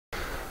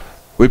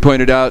We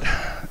pointed out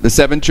the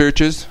 7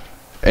 churches,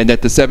 and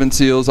that the 7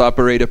 seals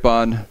operate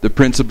upon the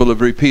principle of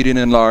repeat and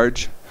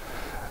enlarge.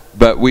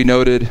 But we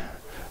noted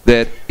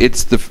that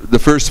it's the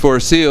first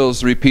 4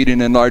 seals repeat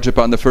and enlarge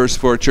upon the first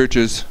 4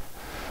 churches,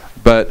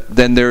 but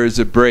then there is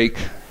a break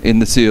in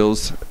the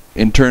seals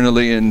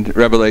internally in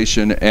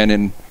Revelation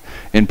and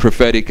in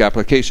prophetic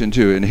application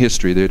too, in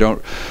history. They don't,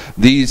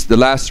 the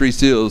last 3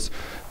 seals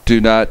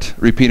do not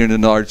repeat and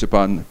enlarge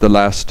upon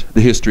the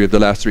history of the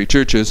last 3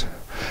 churches.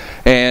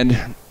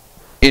 And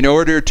in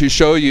order to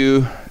show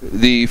you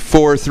the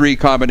 4-3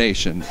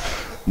 combination,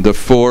 the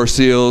 4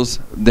 seals,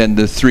 then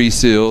the 3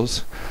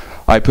 seals,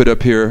 I put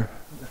up here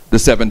the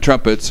 7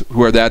 trumpets,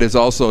 where that is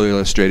also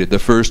illustrated. The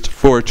first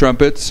 4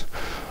 trumpets,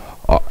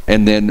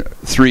 and then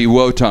 3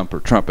 woe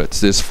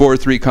trumpets. This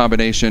 4-3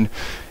 combination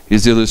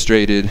is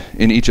illustrated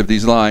in each of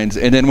these lines.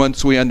 And then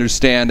once we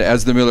understand,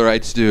 as the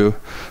Millerites do,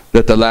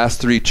 that the last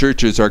 3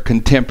 churches are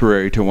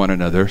contemporary to one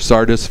another,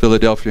 Sardis,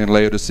 Philadelphia, and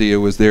Laodicea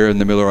was there in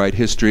the Millerite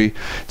history.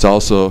 It's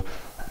also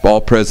all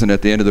present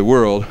at the end of the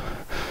world.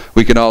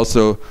 We can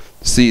also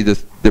see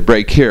the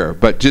break here.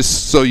 But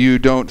just so you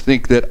don't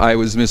think that I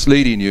was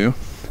misleading you,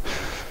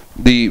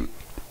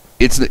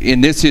 it's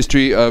in this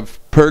history of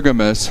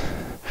Pergamus,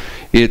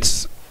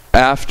 it's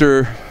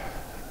after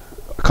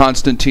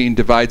Constantine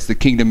divides the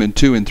kingdom in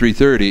 2 in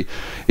 330.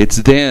 It's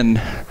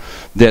then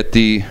that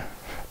the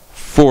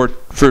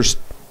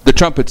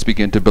trumpets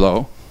begin to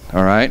blow.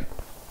 All right.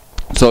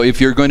 So if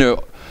you're going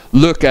to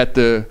look at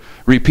the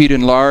repeat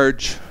and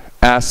large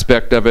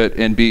aspect of it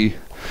and be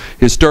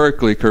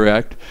historically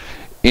correct,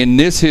 in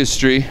this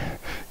history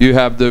you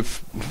have the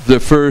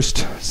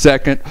first,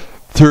 second,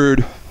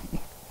 third,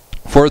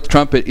 fourth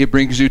trumpet. It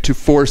brings you to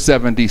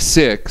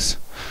 476.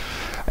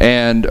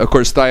 And of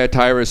course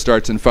Thyatira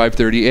starts in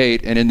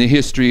 538, and in the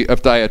history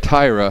of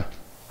Thyatira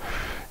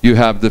you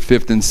have the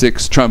 5th and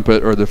 6th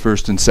trumpet, or the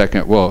first and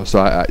second woe.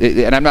 So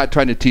and I'm not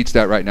trying to teach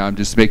that right now. I'm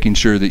just making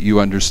sure that you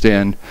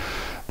understand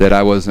that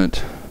I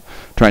wasn't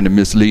trying to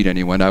mislead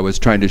anyone. I was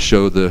trying to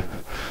show the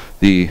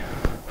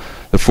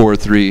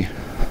 4-3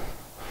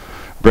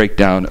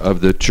 breakdown of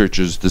the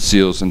churches, the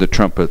seals, and the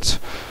trumpets.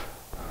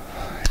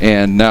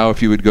 And now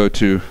if you would go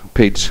to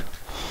page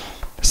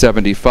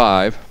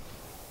 75.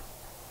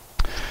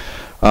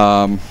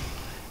 A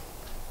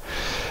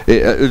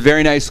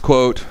very nice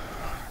quote,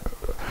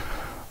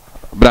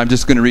 but I'm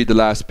just going to read the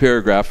last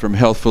paragraph from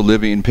Healthful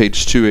Living,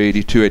 page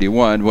 280,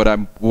 281.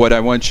 What I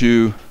want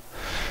you,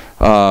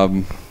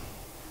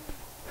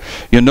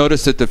 you'll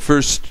notice that the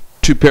first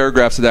 2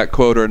 paragraphs of that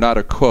quote are not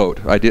a quote.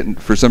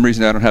 For some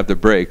reason I don't have the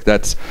break.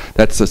 That's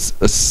a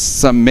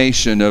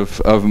summation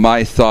of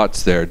my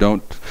thoughts there.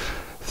 Don't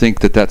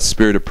think that that's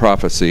spirit of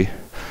prophecy.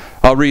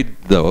 I'll read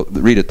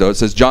it though. It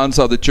says, John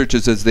saw the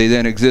churches as they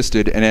then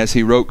existed, and as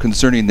he wrote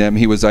concerning them,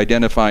 he was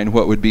identifying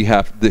what would be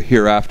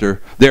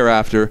thereafter.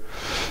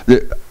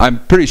 I'm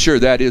pretty sure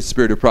that is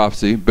spirit of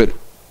prophecy, but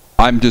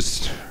I'm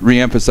just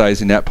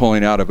re-emphasizing that,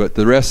 pulling out of it.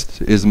 The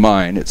rest is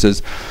mine. It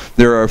says,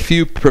 there are a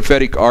few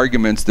prophetic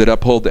arguments that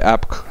uphold the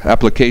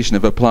application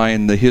of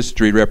applying the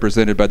history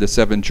represented by the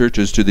 7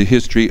 churches to the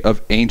history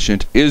of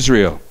ancient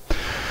Israel.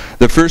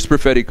 The first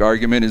prophetic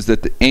argument is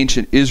that the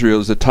ancient Israel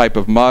is a type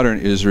of modern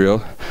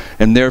Israel,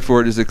 and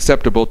therefore it is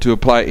acceptable to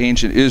apply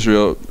ancient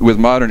Israel with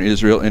modern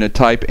Israel in a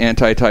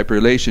type-anti-type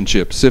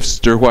relationship.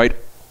 Sister White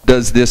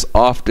does this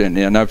often,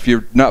 and if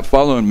you're not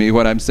following me,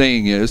 what I'm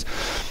saying is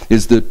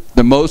that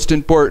the most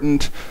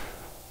important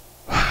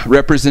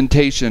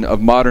representation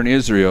of modern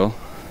Israel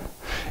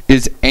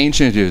is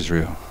ancient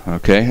Israel.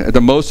 Okay,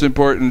 the most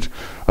important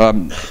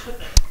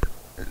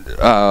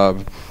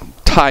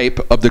type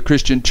of the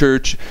Christian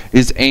church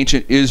is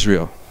ancient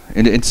Israel,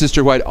 and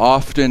Sister White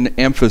often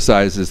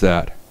emphasizes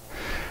that.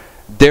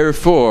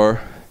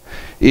 Therefore,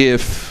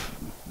 if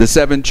the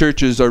 7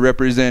 churches are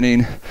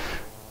representing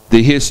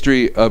the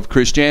history of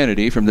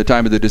Christianity from the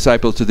time of the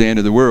disciples to the end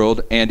of the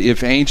world, and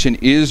if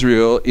ancient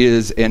Israel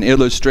is an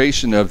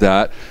illustration of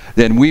that,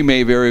 then we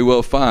may very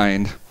well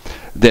find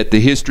that the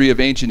history of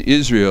ancient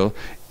Israel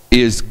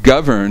is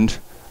governed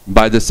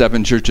by the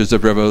 7 churches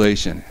of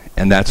Revelation.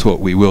 And that's what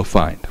we will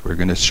find. We're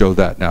going to show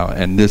that now.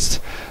 And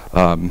this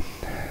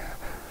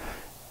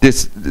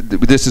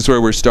is where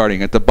we're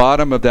starting. At the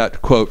bottom of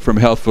that quote from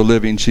Healthful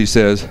Living, she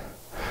says,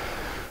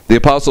 the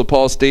Apostle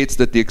Paul states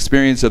that the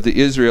experience of the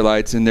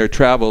Israelites in their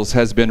travels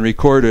has been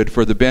recorded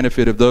for the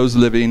benefit of those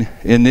living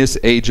in this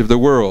age of the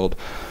world,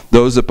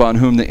 those upon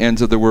whom the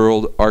ends of the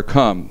world are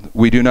come.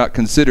 We do not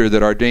consider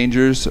that our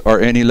dangers are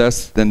any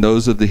less than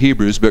those of the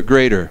Hebrews, but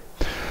greater.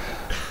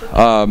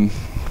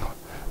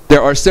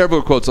 There are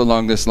several quotes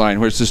along this line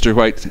where Sister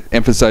White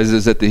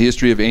emphasizes that the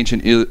history of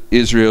ancient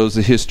Israel is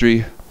the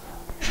history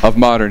of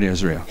modern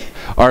Israel.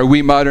 Are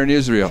we modern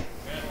Israel?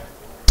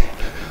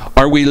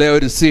 Are we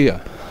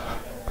Laodicea?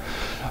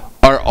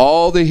 Are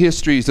all the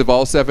histories of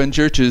all 7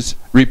 churches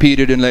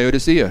repeated in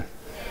Laodicea?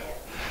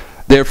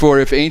 Therefore,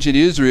 if ancient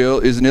Israel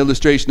is an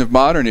illustration of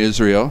modern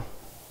Israel,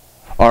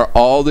 are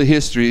all the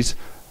histories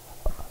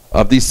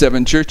of these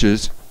 7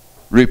 churches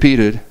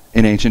repeated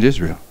in ancient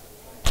Israel?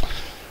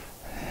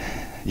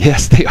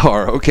 Yes, they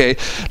are. Okay.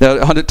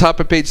 Now, on the top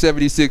of page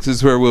 76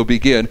 is where we'll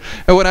begin.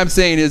 And what I'm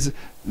saying is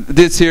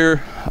this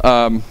here,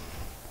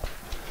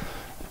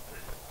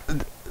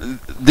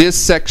 this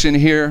section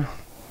here,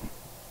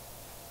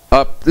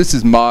 this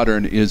is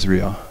modern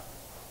Israel.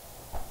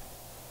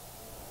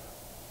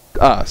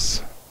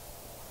 Us.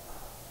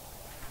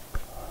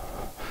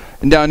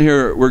 And down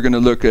here, we're going to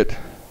look at,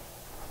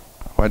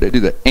 why did I do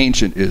that?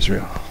 Ancient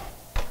Israel.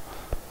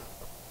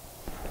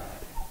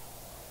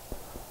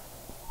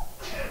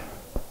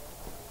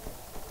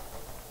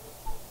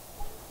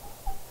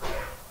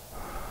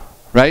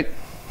 Right?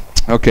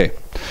 Okay.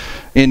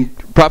 In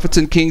Prophets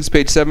and Kings,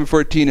 page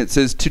 714, it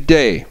says,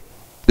 "Today,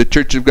 the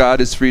Church of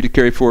God is free to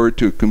carry forward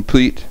to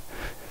completion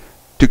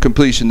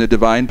the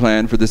divine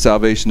plan for the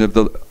salvation of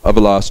a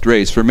lost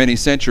race. For many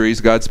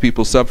centuries, God's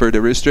people suffered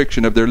a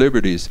restriction of their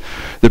liberties.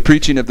 The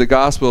preaching of the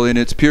gospel in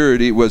its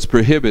purity was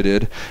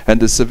prohibited, and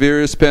the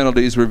severest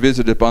penalties were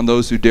visited upon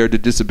those who dared to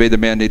disobey the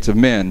mandates of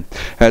men.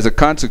 As a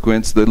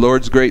consequence, the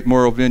Lord's great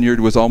moral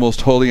vineyard was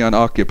almost wholly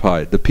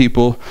unoccupied. The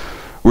people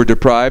were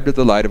deprived of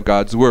the light of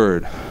God's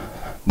word.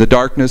 The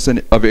darkness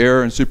of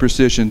error and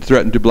superstition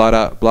threatened to blot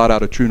out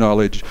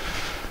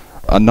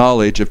a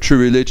knowledge of true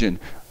religion."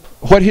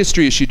 What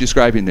history is she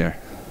describing there?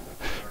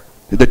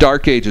 The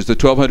Dark Ages, the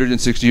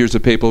 1260 years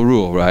of papal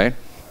rule, right?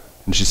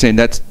 And she's saying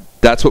that's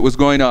what was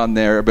going on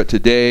there, but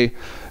today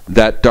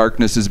that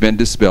darkness has been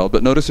dispelled.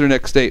 But notice her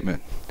next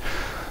statement.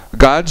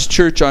 "God's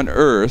church on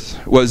earth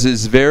was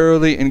as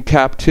verily in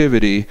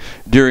captivity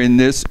during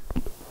this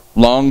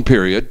long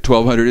period,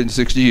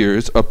 1260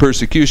 years, of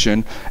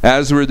persecution,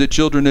 as were the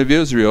children of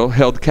Israel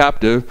held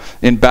captive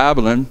in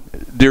Babylon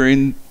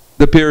during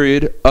the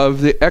period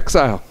of the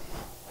exile."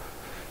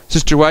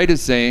 Sister White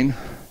is saying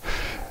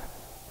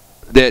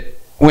that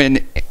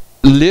when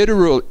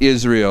literal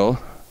Israel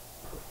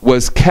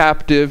was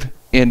captive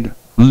in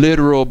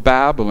literal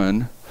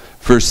Babylon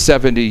for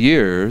 70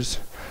 years,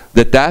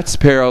 that's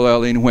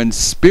paralleling when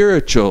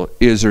spiritual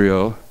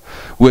Israel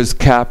was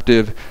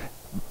captive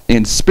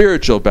in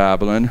spiritual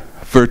Babylon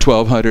for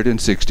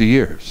 1260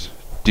 years.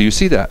 Do you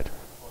see that?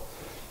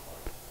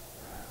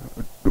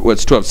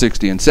 What's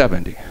 1260 and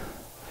 70?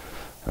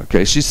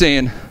 Okay, she's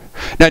saying,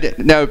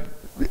 now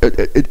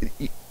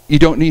you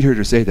don't need her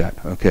to say that,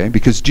 okay?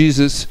 Because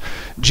Jesus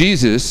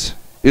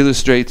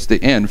illustrates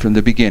the end from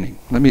the beginning.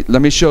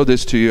 Let me show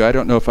this to you. I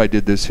don't know if I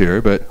did this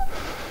here, but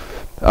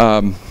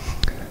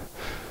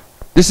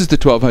this is the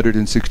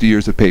 1260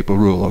 years of papal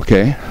rule,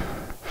 okay?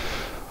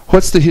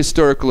 What's the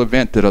historical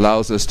event that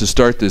allows us to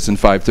start this in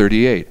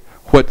 538?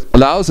 What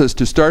allows us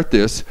to start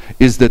this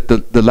is that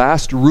the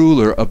last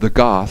ruler of the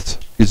Goths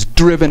is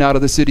driven out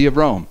of the city of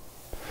Rome.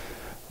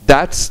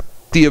 That's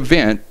the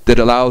event that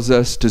allows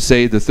us to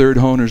say the third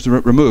horn is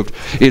removed.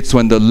 It's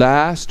when the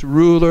last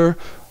ruler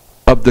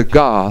of the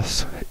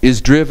Goths is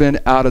driven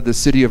out of the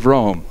city of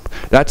Rome.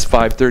 That's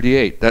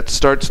 538. That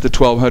starts the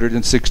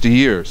 1260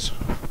 years.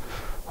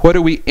 What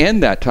do we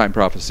end that time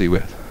prophecy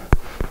with?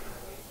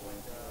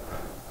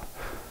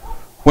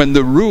 When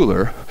the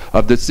ruler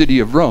of the city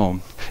of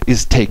Rome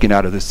is taken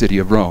out of the city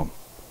of Rome.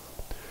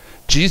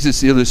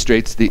 Jesus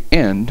illustrates the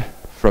end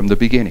from the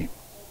beginning.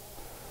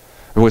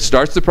 What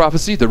starts the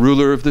prophecy, the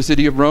ruler of the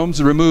city of Rome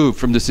is removed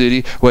from the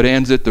city. What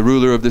ends it, the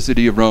ruler of the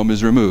city of Rome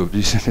is removed.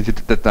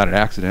 That's not an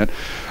accident.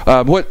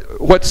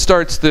 What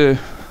starts the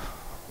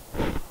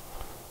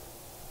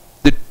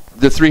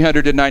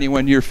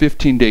 391-year,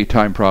 15-day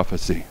time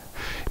prophecy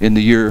in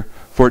the year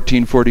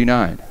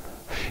 1449?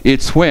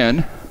 It's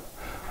when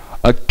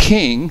a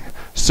king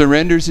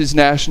surrenders his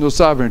national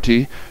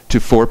sovereignty to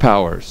four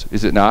powers,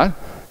 is it not?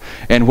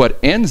 And what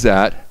ends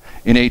that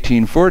in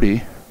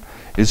 1840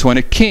 is when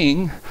a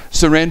king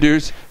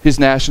surrenders his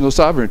national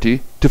sovereignty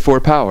to four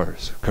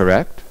powers,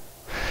 correct?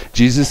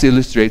 Jesus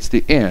illustrates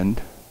the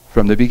end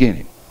from the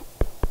beginning.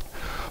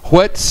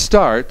 What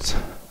starts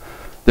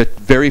the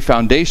very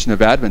foundation of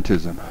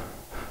Adventism,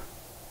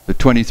 the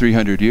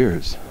 2300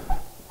 years?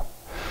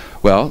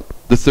 Well,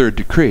 the third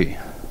decree.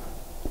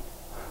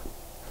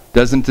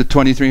 Doesn't the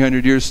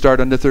 2300 years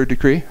start on the third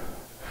decree?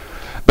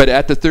 But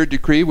at the third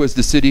decree, was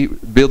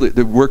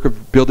the work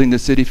of building the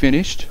city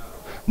finished?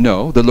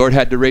 No, the Lord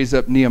had to raise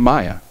up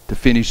Nehemiah to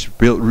finish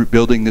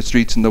building the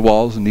streets and the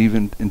walls, and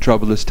even in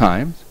troublous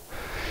times.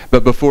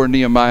 But before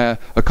Nehemiah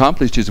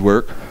accomplished his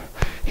work,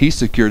 he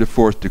secured a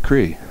fourth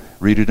decree.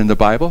 Read it in the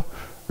Bible,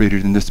 read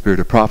it in the spirit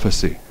of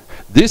prophecy.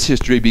 This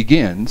history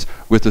begins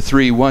with the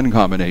 3-1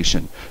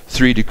 combination.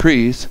 3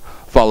 decrees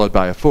followed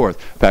by a fourth.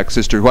 In fact,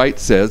 Sister White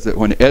says that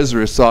when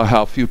Ezra saw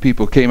how few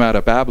people came out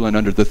of Babylon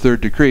under the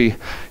third decree,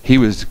 he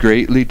was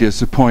greatly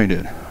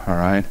disappointed. All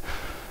right.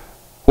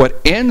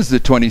 What ends the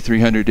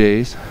 2300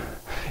 days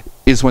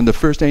is when the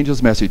first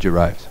angel's message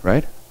arrives,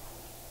 right?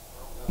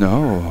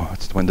 No,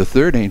 it's when the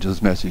third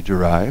angel's message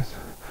arrives.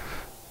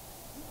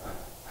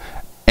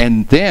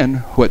 And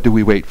then, what do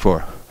we wait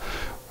for?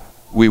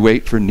 We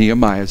wait for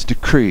Nehemiah's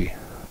decree,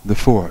 the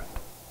fourth.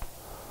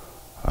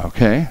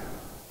 Okay?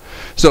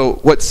 So,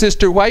 what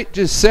Sister White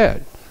just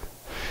said,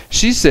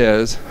 she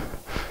says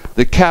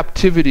the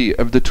captivity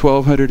of the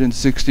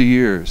 1260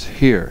 years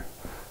here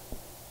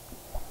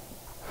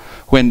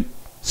when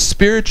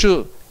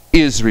spiritual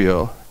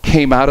Israel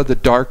came out of the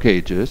Dark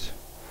Ages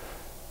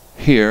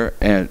here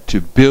and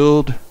to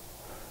build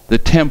the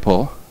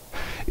temple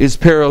is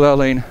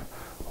paralleling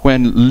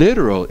when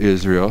literal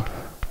Israel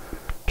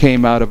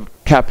came out of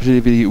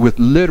captivity with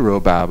literal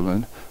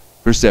Babylon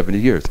for 70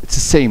 years. It's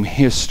the same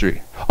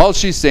history. All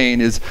she's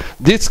saying is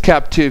this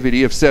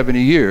captivity of 70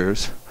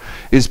 years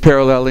is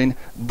paralleling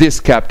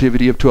this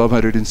captivity of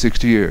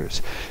 1260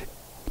 years.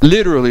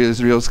 Literal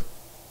Israel's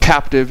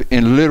captive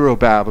in literal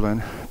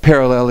Babylon,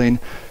 paralleling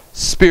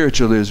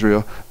spiritual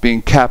Israel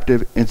being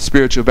captive in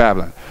spiritual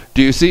Babylon.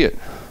 Do you see it?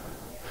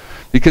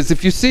 Because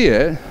if you see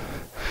it,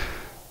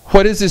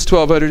 what is this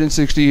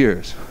 1260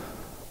 years?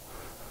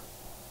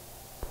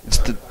 It's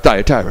the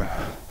Thyatira.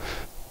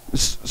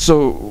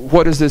 So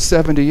what is this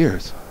 70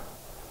 years?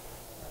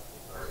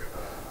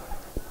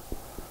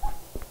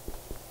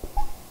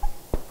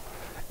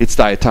 It's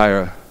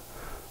Thyatira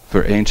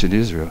for ancient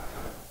Israel.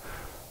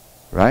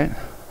 Right?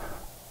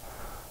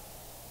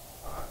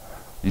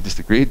 You just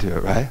agreed to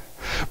it, right?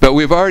 But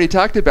we've already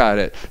talked about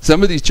it.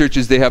 Some of these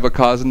churches, they have a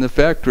cause and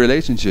effect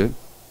relationship.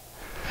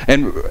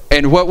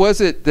 And what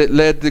was it that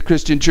led the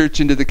Christian church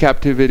into the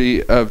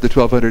captivity of the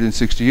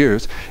 1260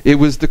 years? It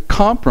was the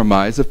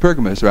compromise of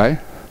Pergamos, right?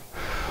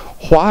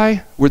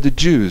 Why were the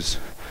Jews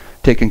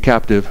taken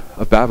captive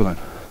of Babylon?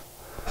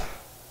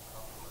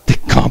 They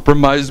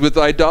compromised with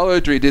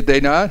idolatry, did they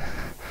not?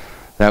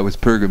 That was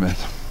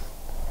Pergamos.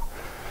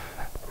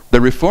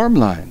 The reform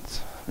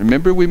lines.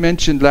 Remember we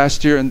mentioned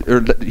last year,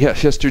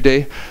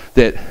 yesterday,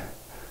 that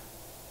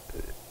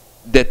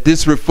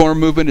this reform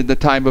movement in the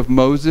time of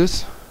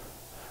Moses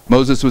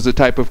was a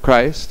type of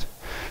Christ,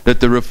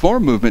 that the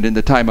reform movement in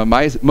the time of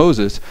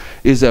Moses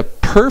is a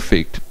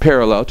perfect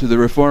parallel to the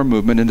reform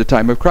movement in the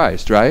time of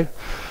Christ, right?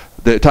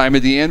 The time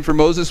of the end for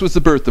Moses was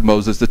the birth of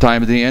Moses. The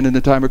time of the end in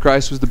the time of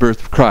Christ was the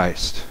birth of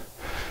Christ.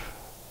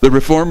 The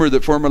reformer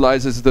that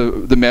formalizes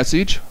the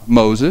message,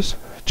 Moses,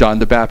 John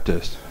the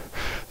Baptist.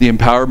 The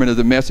empowerment of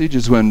the message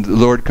is when the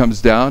Lord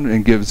comes down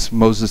and gives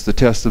Moses the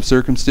test of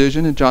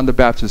circumcision, and John the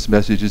Baptist's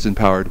message is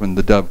empowered when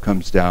the dove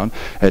comes down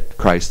at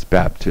Christ's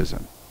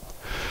baptism.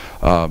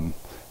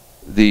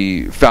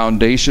 The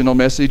foundational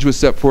message was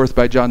set forth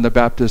by John the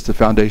Baptist. The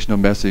foundational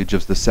message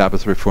of the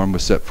Sabbath reform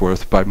was set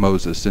forth by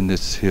Moses in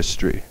this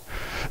history.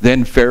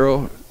 Then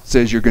Pharaoh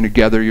says you're going to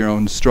gather your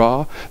own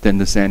straw. Then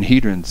the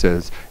Sanhedrin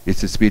says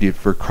it's expedient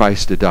for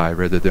Christ to die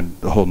rather than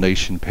the whole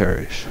nation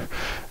perish.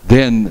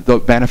 Then the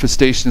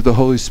manifestation of the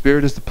Holy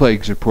Spirit as the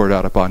plagues are poured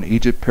out upon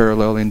Egypt,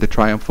 paralleling the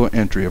triumphal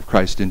entry of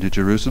Christ into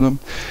Jerusalem.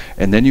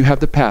 And then you have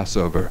the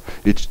Passover,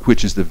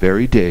 which is the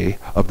very day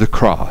of the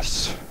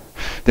cross.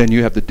 Then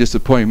you have the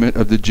disappointment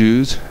of the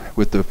Jews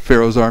with the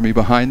Pharaoh's army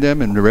behind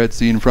them and the Red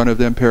Sea in front of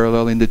them,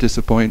 paralleling the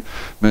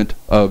disappointment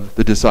of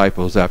the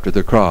disciples after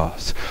the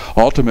cross.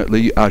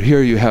 Ultimately, out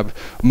here you have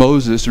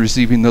Moses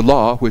receiving the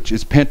law, which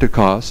is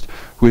Pentecost,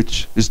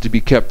 which is to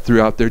be kept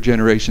throughout their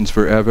generations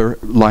forever,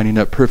 lining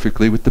up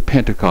perfectly with the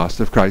Pentecost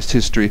of Christ's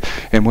history.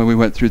 And when we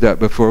went through that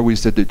before, we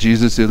said that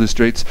Jesus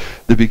illustrates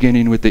the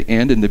beginning with the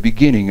end, and the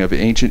beginning of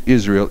ancient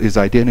Israel is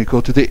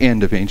identical to the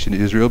end of ancient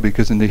Israel,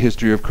 because in the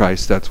history of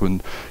Christ, that's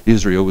when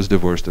Israel was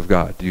divorced of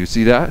God. Do you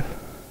see that?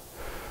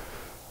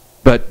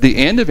 But the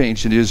end of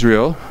ancient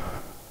Israel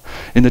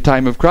in the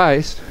time of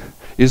Christ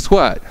is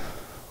what?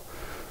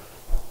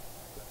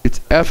 It's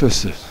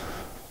Ephesus.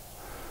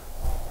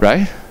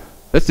 Right?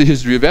 That's the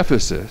history of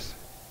Ephesus.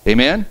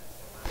 Amen?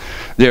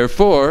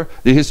 Therefore,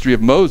 the history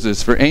of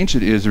Moses for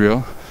ancient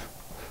Israel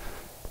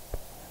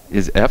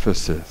is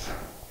Ephesus.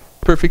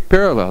 Perfect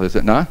parallel, is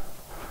it not?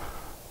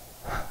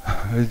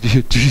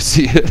 Do you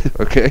see it?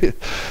 Okay.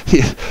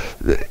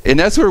 And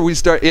that's where we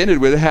ended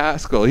with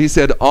Haskell. He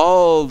said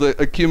all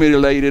the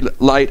accumulated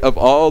light of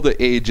all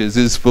the ages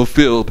is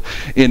fulfilled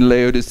in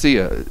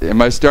Laodicea.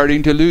 Am I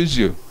starting to lose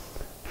you?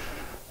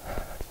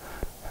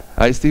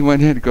 I see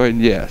one hand going,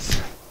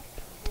 yes.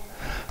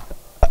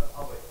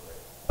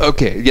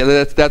 Okay,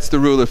 yeah, that's the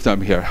rule of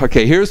thumb here.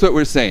 Okay, here's what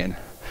we're saying.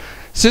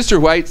 Sister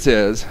White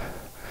says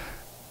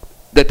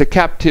that the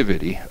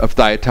captivity of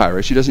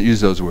Thyatira, she doesn't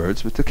use those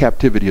words, but the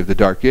captivity of the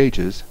Dark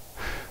Ages,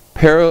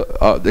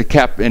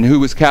 and who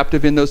was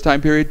captive in those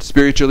time periods?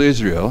 Spiritual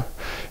Israel.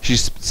 She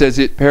says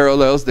it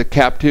parallels the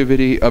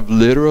captivity of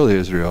literal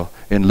Israel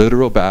in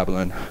literal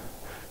Babylon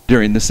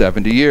during the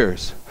 70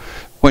 years.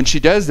 When she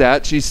does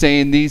that, she's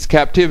saying these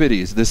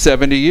captivities, the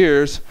 70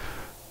 years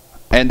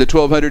and the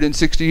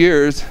 1260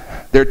 years,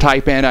 they're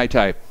type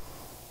anti-type.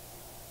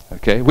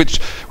 Okay, which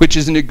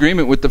is in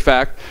agreement with the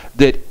fact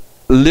that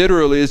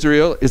literal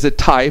Israel is a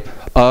type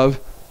of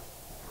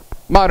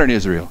modern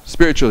Israel,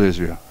 spiritual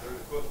Israel.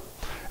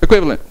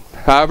 Equivalent.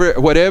 However,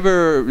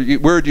 whatever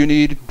word you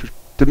need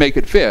to make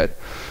it fit.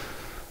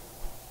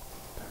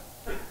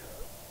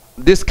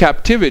 This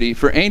captivity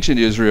for ancient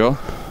Israel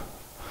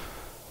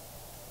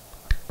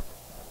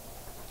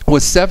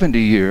was 70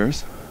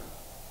 years.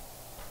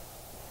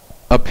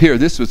 Up here,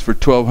 this was for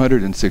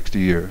 1260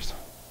 years.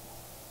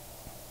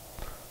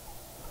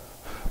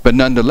 But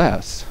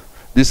nonetheless,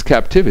 this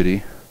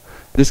captivity,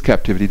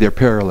 they're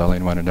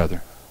paralleling one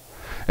another.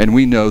 And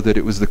we know that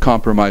it was the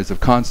compromise of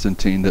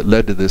Constantine that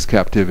led to this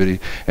captivity,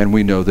 and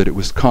we know that it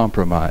was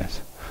compromise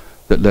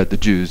that led the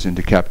Jews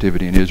into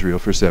captivity in Israel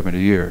for 70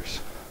 years.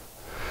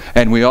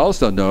 And we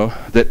also know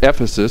that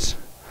Ephesus,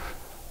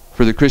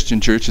 for the Christian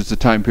church, is the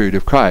time period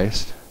of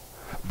Christ.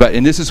 But,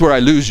 and this is where I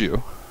lose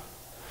you,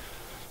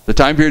 the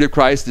time period of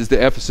Christ is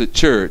the Ephesus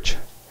church.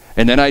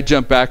 And then I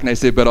jump back and I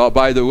say, but oh,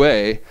 by the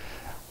way,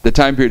 the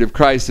time period of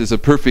Christ is a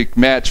perfect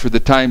match for the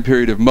time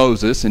period of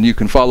Moses, and you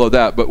can follow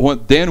that.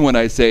 But then when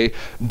I say,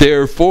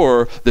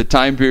 therefore, the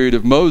time period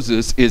of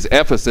Moses is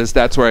Ephesus,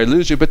 that's where I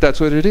lose you, but that's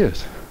what it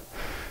is.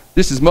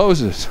 This is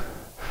Moses,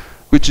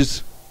 which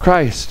is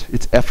Christ.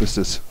 It's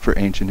Ephesus for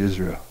ancient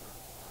Israel.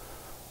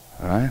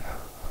 All right?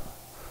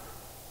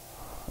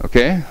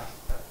 Okay?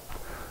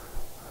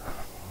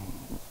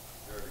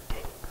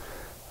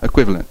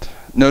 Equivalent.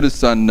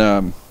 Notice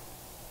on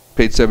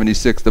page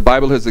 76, the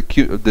Bible has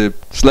the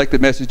Selected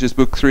Messages,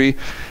 book 3,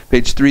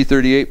 page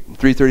 338,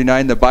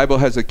 339. The Bible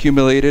has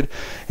accumulated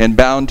and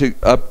bound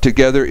up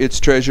together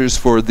its treasures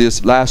for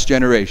this last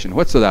generation.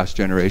 What's the last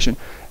generation?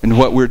 And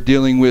what we're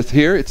dealing with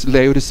here, it's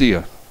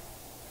Laodicea.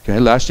 Okay,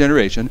 last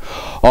generation.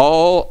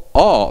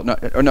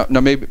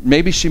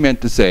 Maybe she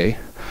meant to say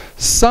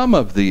some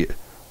of the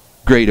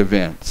great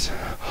events.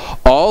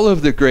 All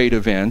of the great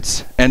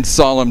events and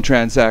solemn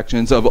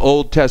transactions of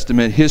Old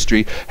Testament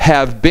history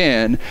have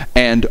been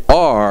and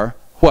are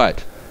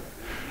what?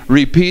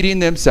 Repeating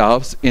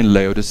themselves in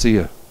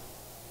Laodicea.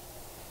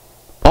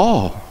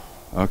 All.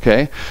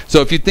 Okay?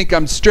 So if you think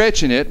I'm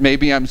stretching it,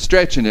 maybe I'm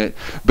stretching it,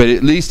 but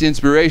at least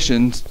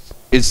inspiration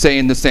is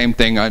saying the same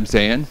thing I'm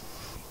saying.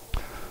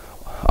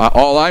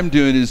 All I'm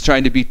doing is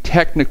trying to be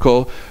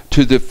technical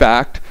to the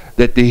fact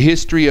that the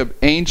history of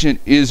ancient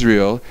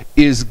Israel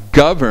is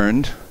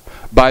governed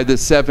by the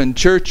 7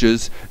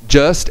 churches,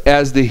 just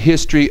as the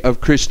history of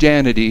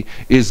Christianity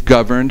is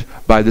governed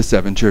by the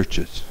 7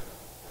 churches.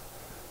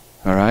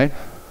 All right?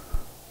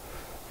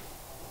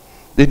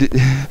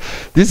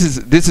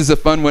 This is a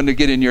fun one to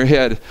get in your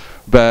head,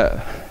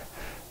 but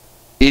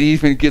it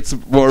even gets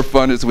more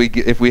fun as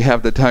if we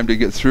have the time to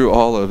get through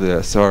all of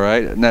this. All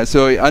right? Now,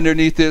 so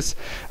underneath this,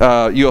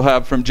 you'll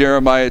have from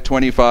Jeremiah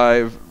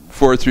 25,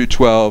 4 through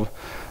 12,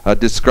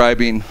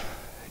 describing,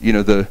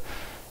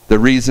 the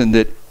reason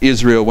that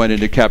Israel went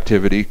into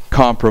captivity,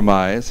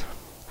 compromise.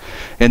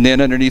 And then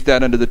underneath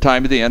that, under the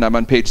time of the end, I'm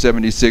on page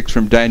 76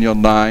 from Daniel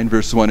 9,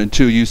 verse 1 and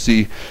 2, you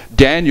see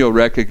Daniel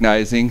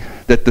recognizing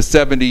that the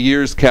 70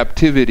 years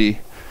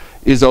captivity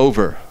is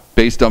over,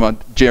 based on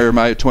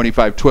Jeremiah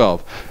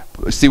 25:12.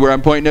 See where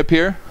I'm pointing up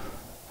here?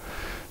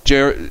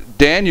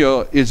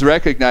 Daniel is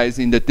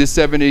recognizing that this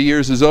 70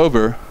 years is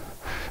over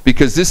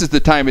because this is the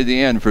time of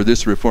the end for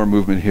this reform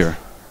movement here.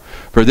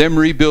 For them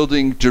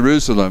rebuilding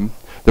Jerusalem,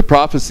 the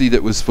prophecy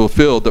that was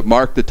fulfilled that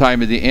marked the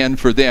time of the end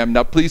for them.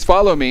 Now please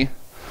follow me.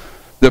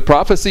 The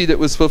prophecy that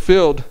was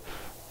fulfilled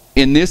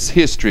in this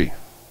history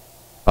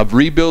of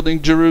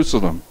rebuilding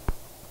Jerusalem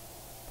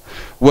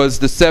was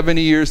the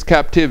 70 years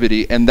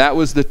captivity, and that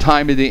was the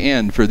time of the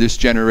end for this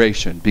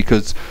generation,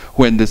 because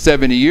when the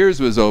 70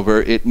 years was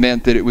over, it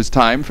meant that it was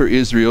time for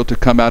Israel to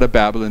come out of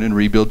Babylon and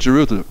rebuild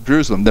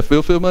Jerusalem. The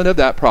fulfillment of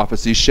that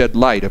prophecy shed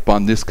light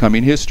upon this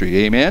coming history.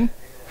 Amen?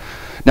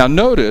 Now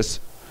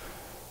notice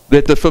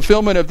that the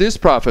fulfillment of this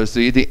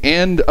prophecy, the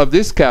end of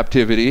this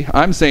captivity,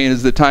 I'm saying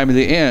is the time of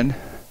the end.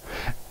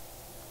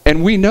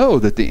 And we know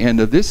that the end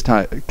of this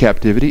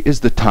captivity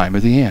is the time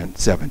of the end,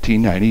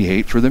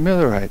 1798 for the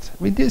Millerites.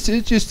 I mean, this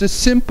is just a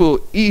simple,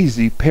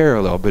 easy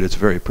parallel, but it's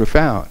very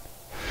profound.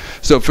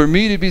 So for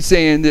me to be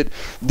saying that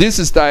this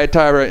is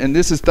Thyatira and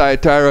this is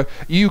Thyatira,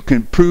 you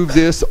can prove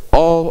this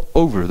all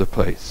over the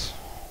place.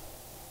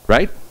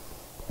 Right?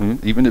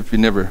 Even if you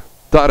never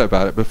thought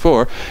about it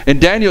before. And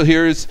Daniel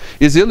here is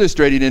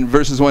illustrating in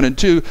verses 1 and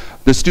 2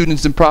 the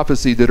students in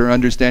prophecy that are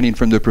understanding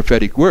from the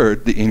prophetic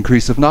word the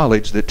increase of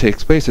knowledge that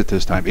takes place at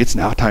this time. It's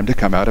now time to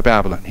come out of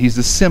Babylon. He's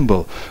the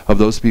symbol of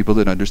those people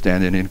that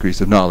understand an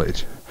increase of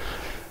knowledge.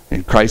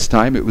 In Christ's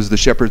time, it was the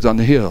shepherds on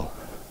the hill.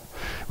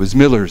 It was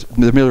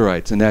the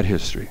Millerites in that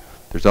history.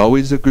 There's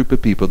always a group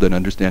of people that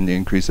understand the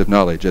increase of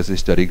knowledge as they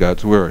study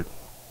God's word.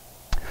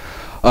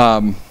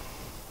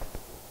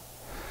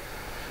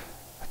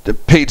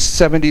 Page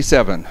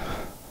 77.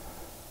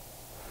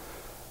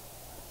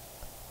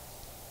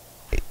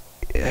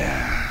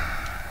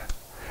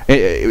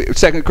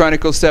 Second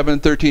Chronicles 7,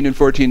 13 and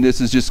 14, this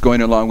is just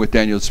going along with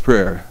Daniel's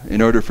prayer. In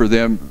order for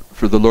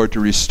the Lord to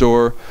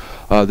restore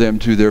them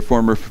to their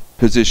former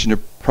position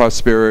of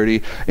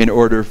prosperity, in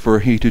order for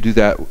He to do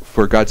that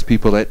for God's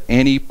people at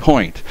any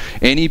point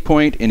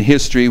in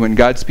history when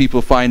God's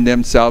people find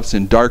themselves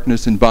in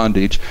darkness and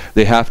bondage,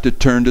 they have to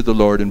turn to the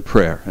Lord in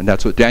prayer. And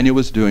that's what Daniel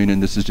was doing,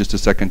 and this is just a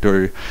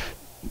secondary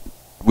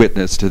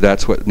witness to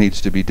that's what needs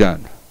to be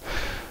done.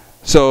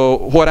 So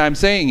what I'm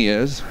saying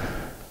is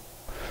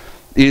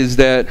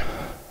that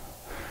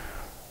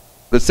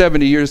the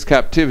 70 years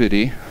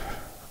captivity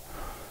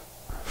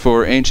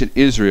for ancient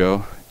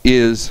Israel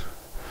is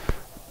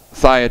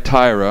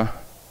Thyatira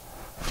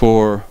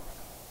for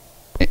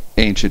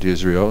ancient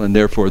Israel, and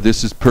therefore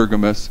this is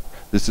Pergamos,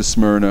 this is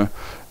Smyrna,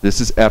 this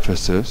is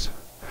Ephesus.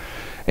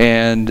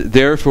 And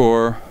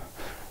therefore,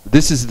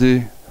 this is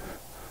the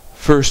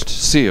first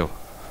seal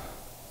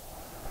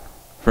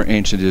for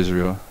ancient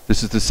Israel.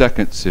 This is the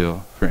second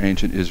seal for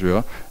ancient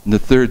Israel, and the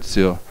third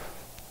seal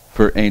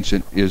for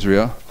ancient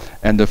Israel,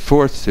 and the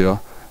fourth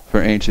seal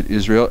for ancient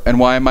Israel. And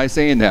why am I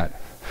saying that?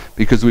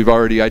 Because we've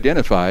already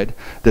identified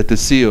that the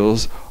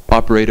seals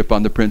operate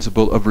upon the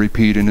principle of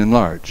repeat and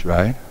enlarge,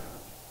 right?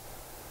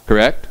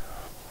 Correct?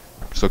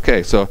 It's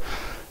okay. So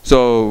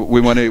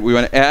we want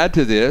to add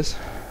to this.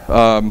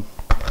 But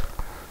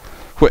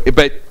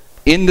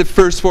in the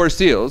first four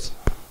seals,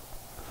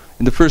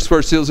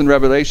 in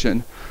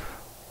Revelation,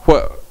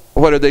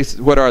 what are they?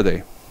 What are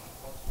they?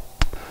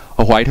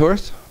 A white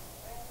horse?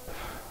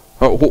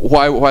 Oh,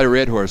 why a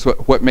red horse?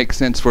 What makes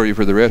sense for you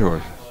for the red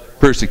horse?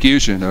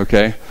 Persecution.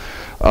 Okay.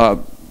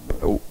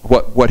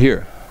 What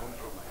here?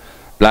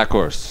 Black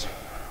horse,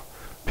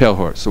 pale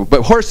horse. So,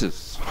 but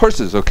horses.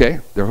 Okay,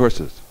 they're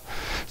horses.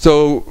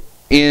 So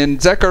in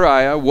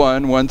Zechariah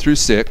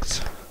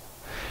 1:1-6,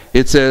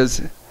 it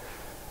says,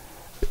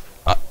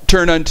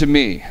 "Turn unto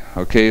me."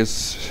 Okay, it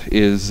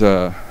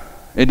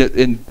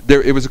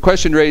was a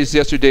question raised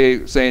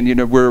yesterday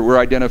saying, we're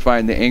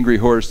identifying the angry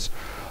horse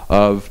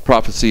of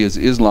prophecy as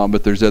Islam,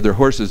 but there's other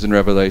horses in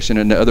Revelation,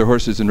 and the other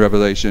horses in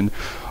Revelation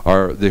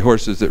are the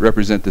horses that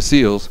represent the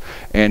seals.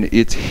 And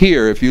it's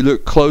here, if you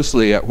look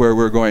closely at where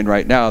we're going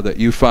right now, that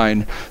you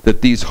find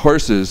that these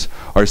horses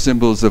are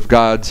symbols of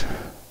God's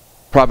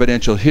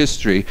providential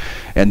history,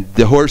 and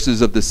the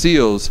horses of the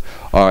seals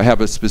have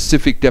a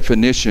specific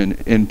definition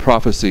in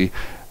prophecy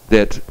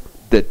that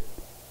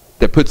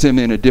puts him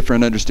in a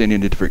different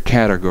understanding, a different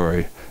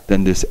category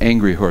than this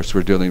angry horse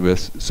we're dealing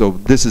with. So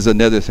this is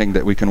another thing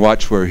that we can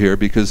watch for here,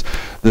 because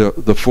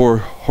the four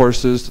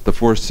horses, the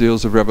four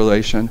seals of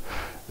Revelation,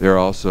 they're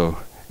also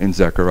in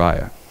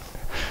Zechariah.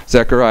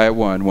 Zechariah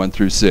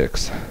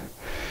 1:1-6.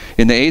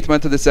 In the 8th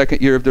month of the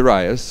 2nd year of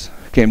Darius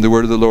came the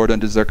word of the Lord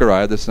unto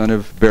Zechariah, the son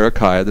of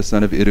Berechiah, the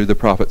son of Iddo the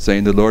prophet,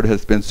 saying, The Lord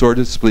hath been sore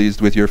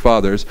displeased with your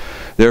fathers.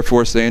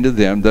 Therefore say unto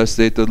them, Thus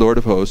saith the Lord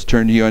of hosts,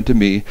 Turn ye unto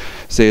me,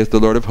 saith the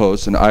Lord of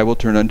hosts, and I will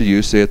turn unto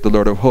you, saith the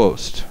Lord of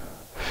hosts.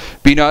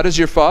 Be not as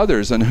your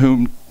fathers,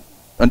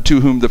 unto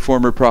whom the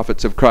former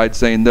prophets have cried,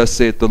 saying, Thus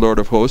saith the Lord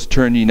of hosts,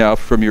 Turn ye now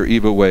from your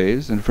evil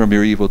ways, and from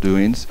your evil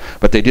doings.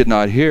 But they did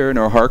not hear,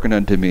 nor hearken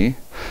unto me,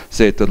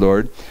 saith the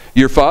Lord.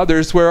 Your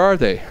fathers, where are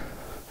they?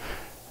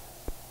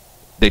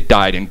 They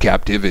died in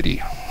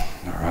captivity.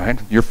 All right.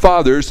 Your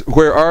fathers,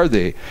 where are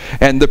they?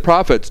 And the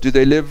prophets, do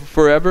they live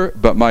forever?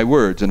 But my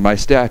words and my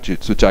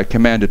statutes, which I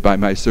commanded by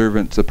my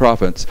servants the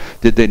prophets,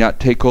 did they not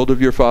take hold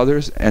of your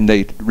fathers? And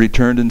they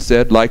returned and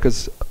said, Like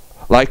as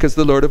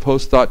the Lord of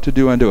hosts thought to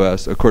do unto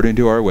us, according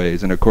to our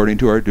ways and according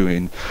to our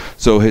doing,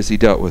 so has he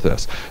dealt with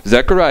us.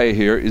 Zechariah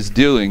here is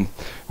dealing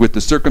with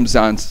the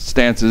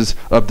circumstances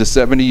of the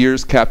 70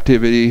 years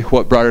captivity,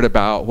 what brought it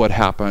about, what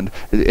happened.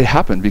 It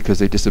happened because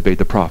they disobeyed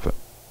the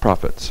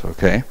prophets,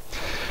 okay?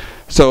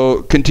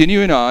 So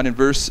continuing on in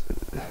verse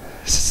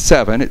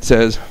 7, it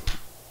says,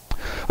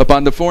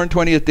 Upon the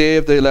 24th day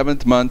of the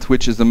 11th month,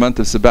 which is the month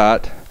of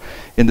Sabbat,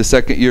 in the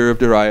 2nd year of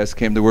Darius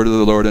came the word of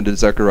the Lord unto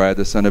Zechariah,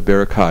 the son of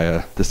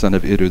Berechiah, the son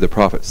of Iddo the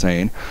prophet,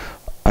 saying,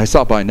 I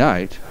saw by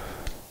night,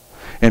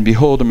 and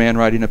behold, a man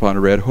riding upon a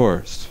red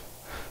horse.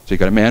 So you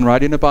got a man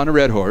riding upon a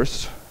red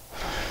horse,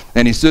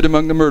 and he stood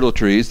among the myrtle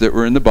trees that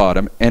were in the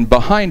bottom, and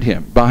behind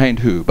him, behind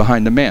who?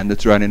 Behind the man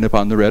that's riding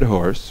upon the red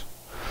horse,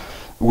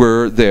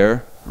 were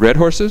there red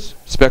horses,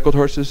 speckled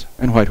horses,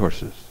 and white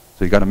horses.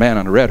 So you got a man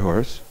on a red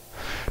horse,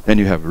 then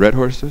you have red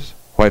horses,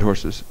 white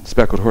horses, and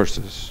speckled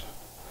horses.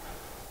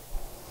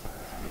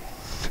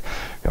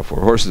 Got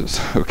 4 horses,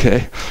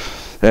 okay?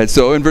 And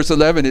so in verse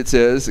 11 it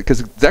says,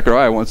 because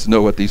Zechariah wants to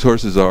know what these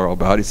horses are all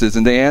about, he says,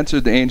 And they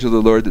answered the angel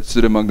of the Lord that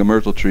stood among the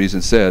myrtle trees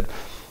and said,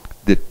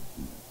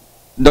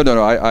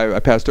 I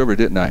passed over,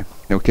 didn't I?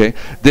 Okay.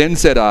 Then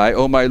said I,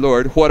 O my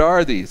Lord, what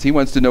are these? He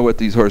wants to know what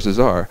these horses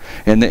are.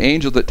 And the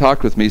angel that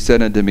talked with me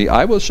said unto me,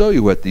 I will show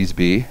you what these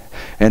be.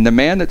 And the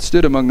man that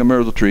stood among the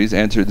myrtle trees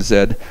answered and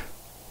said,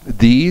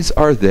 These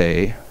are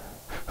they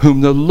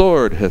whom the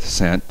Lord hath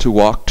sent to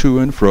walk to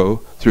and fro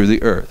through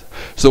the earth.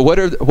 So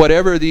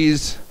whatever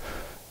these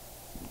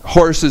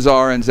horses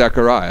are in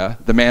Zechariah,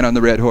 the man on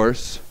the red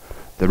horse,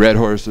 the red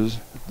horses,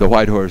 the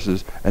white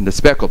horses, and the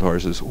speckled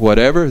horses,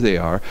 whatever they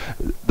are,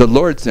 the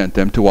Lord sent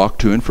them to walk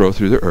to and fro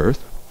through the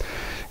earth.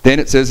 Then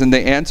it says, And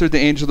they answered the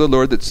angel of the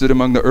Lord that stood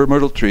among the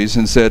myrtle trees,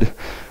 and said,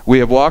 We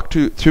have walked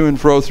to and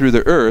fro through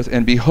the earth,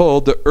 and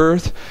behold, the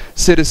earth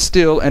sitteth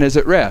still and is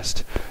at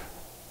rest.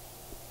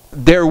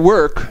 Their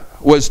work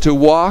was to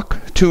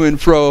walk to and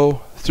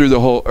fro through the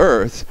whole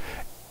earth,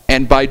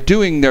 and by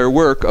doing their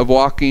work of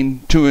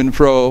walking to and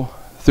fro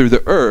through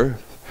the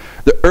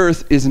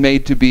earth is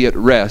made to be at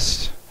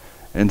rest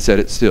and set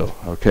it still,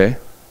 okay?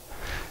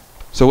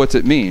 So what's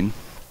it mean?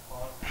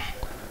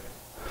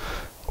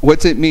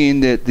 What's it mean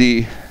that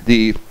the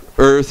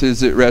earth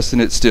is at rest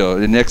and it's still?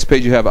 The next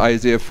page you have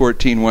Isaiah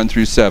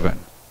 14:1-7.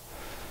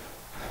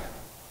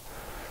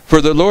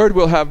 For the Lord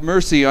will have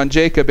mercy on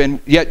Jacob and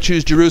yet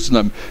choose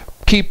Jerusalem.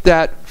 keep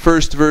that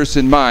first verse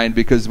in mind,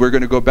 because we're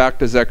going to go back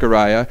to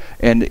Zechariah,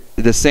 and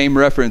the same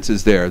reference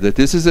is there, that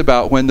this is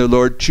about when the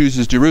Lord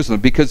chooses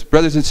Jerusalem. Because,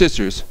 brothers and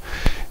sisters,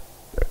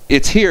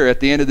 it's here at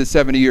the end of the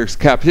 70 years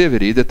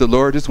captivity that the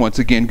Lord is once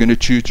again going to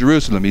choose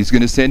Jerusalem. He's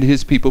going to send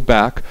his people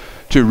back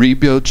to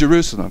rebuild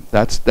Jerusalem.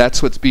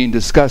 That's what's being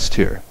discussed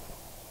here.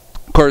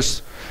 Of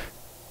course,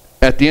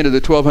 at the end of the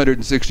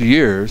 1260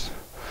 years,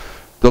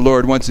 the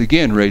Lord once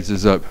again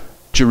raises up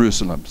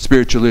Jerusalem,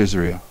 spiritual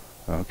Israel.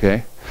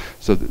 Okay?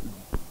 So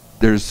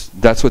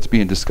that's what's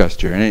being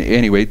discussed here. And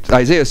anyway,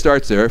 Isaiah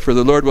starts there. For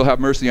the Lord will have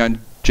mercy on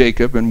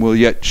Jacob, and will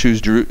yet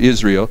choose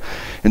Israel,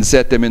 and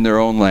set them in their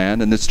own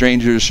land. And the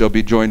strangers shall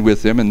be joined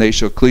with them, and they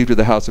shall cleave to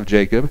the house of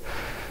Jacob.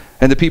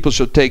 And the people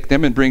shall take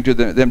them and bring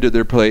them to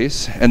their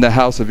place. And the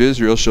house of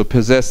Israel shall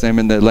possess them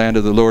in the land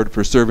of the Lord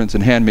for servants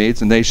and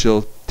handmaids. And they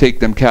shall take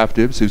them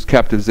captives, whose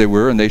captives they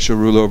were, and they shall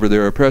rule over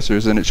their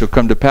oppressors. And it shall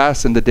come to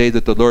pass in the day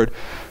that the Lord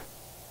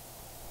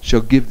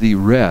shall give thee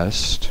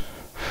rest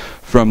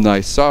from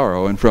thy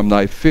sorrow, and from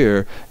thy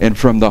fear, and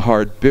from the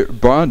hard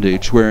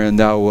bondage wherein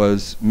thou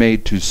was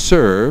made to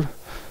serve.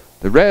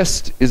 The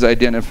rest is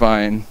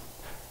identifying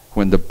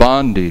when the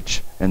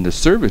bondage and the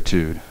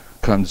servitude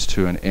comes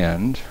to an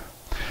end.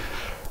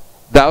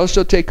 Thou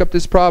shalt take up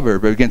this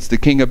proverb against the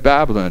king of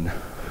Babylon.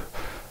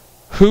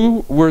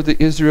 Who were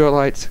the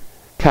Israelites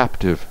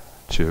captive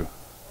to?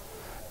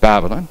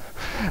 Babylon.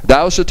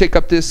 Thou shalt take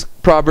up this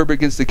proverb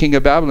against the king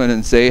of Babylon,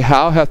 and say,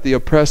 how hath the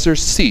oppressor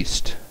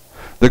ceased?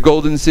 The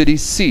golden city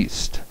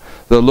ceased.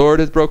 The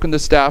Lord hath broken the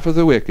staff of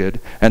the wicked,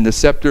 and the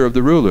scepter of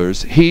the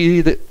rulers.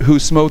 He who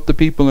smote the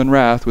people in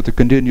wrath with a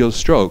continual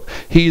stroke.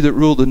 He that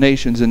ruled the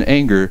nations in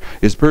anger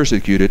is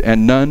persecuted,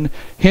 and none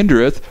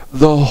hindereth.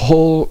 The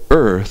whole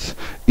earth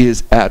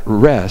is at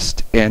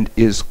rest and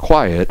is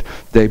quiet.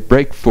 They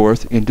break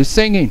forth into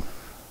singing.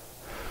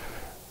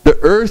 The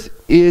earth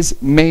is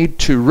made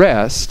to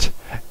rest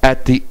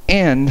at the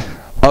end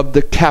of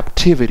the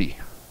captivity,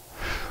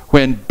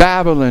 when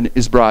Babylon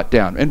is brought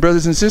down. And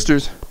brothers and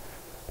sisters,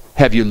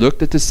 have you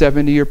looked at the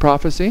 70-year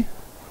prophecy?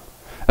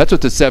 That's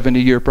what the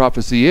 70-year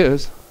prophecy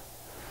is.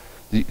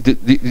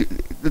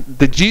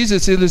 The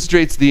Jesus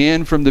illustrates the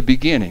end from the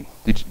beginning.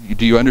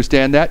 Do you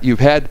understand that? You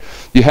had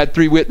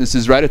 3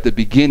 witnesses right at the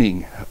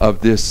beginning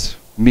of this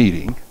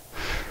meeting.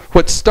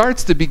 What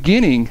starts the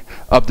beginning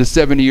of the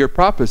 70-year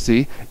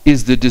prophecy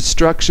is the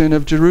destruction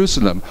of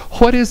Jerusalem.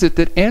 What is it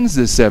that ends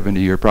this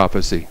 70-year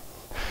prophecy?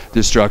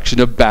 Destruction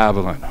of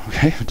Babylon,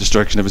 okay?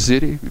 Destruction of a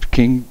city,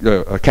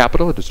 a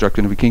capital, a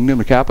destruction of a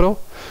kingdom, a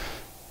capital.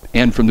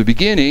 And from the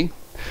beginning,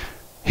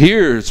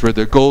 here's where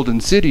the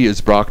golden city is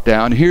brought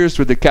down. Here's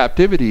where the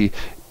captivity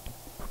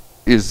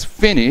is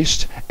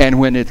finished. And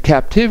when its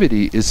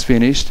captivity is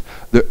finished,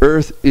 the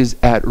earth is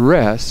at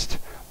rest.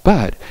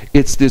 But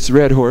it's this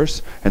red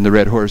horse, and the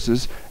red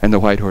horses, and the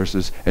white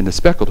horses, and the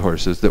speckled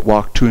horses that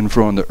walk to and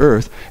fro on the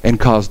earth and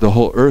cause the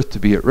whole earth to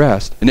be at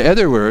rest. In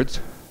other words,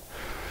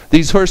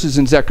 these horses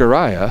in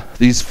Zechariah,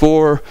 these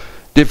 4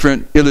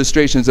 different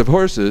illustrations of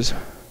horses,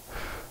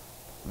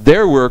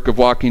 their work of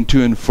walking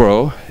to and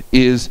fro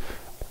is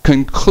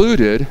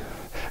concluded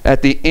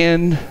at the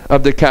end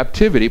of the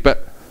captivity.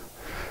 But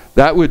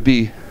that would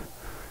be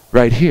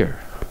right here.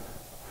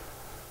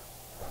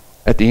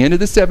 At the end of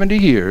the 70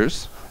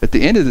 years,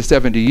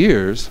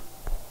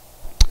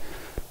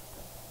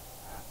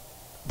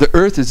 the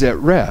earth is at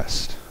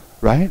rest,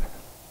 right?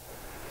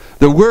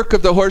 The work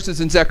of the horses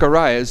in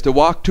Zechariah is to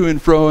walk to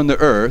and fro on the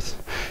earth.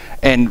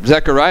 And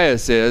Zechariah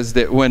says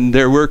that when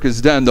their work is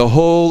done, the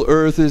whole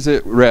earth is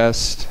at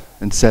rest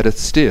and setteth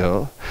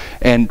still.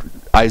 And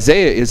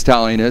Isaiah is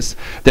telling us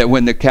that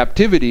when the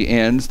captivity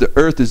ends, the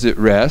earth is at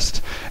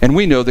rest. And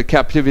we know the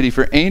captivity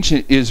for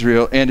ancient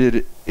Israel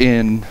ended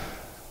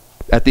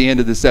at the end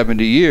of the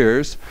 70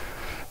 years.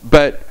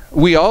 But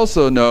we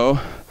also know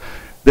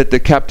that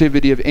the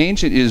captivity of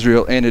ancient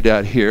Israel ended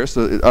out here.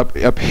 So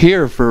up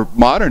here for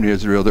modern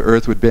Israel, the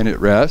earth would have been at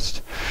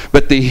rest.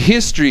 But the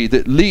history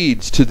that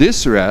leads to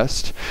this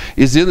rest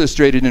is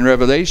illustrated in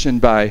Revelation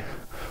by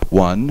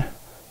 1,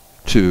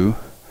 2,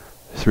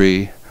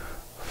 3,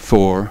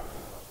 4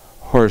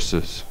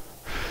 horses.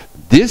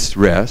 This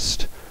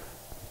rest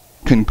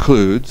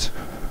concludes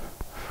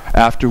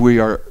after we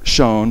are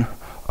shown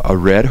a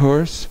red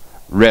horse,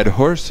 red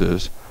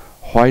horses,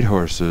 white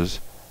horses,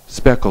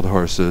 speckled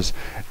horses,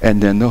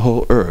 and then the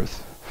whole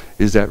earth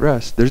is at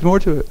rest. There's more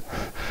to it.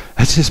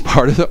 That's just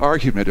part of the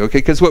argument, okay?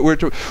 Because what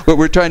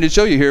we're trying to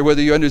show you here,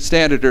 whether you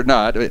understand it or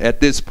not, at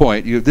this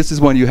point, this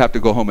is one you have to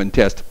go home and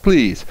test,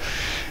 please.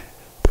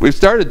 We've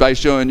started by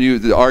showing you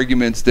the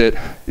arguments that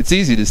it's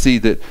easy to see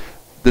that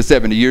the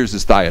 70 years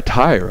is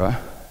Thyatira,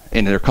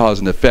 and their cause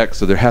and effect,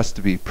 so there has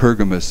to be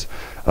Pergamos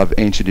of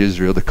ancient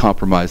Israel, the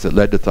compromise that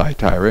led to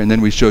Thyatira. And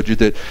then we showed you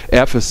that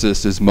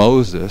Ephesus is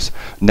Moses.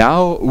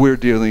 Now we're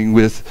dealing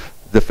with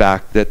the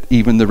fact that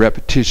even the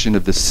repetition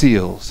of the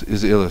seals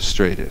is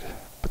illustrated.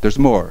 But there's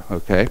more,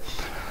 okay?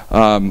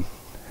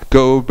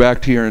 Go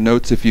back to your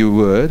notes if you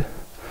would.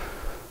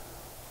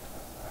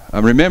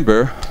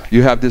 Remember,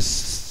 you have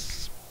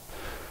this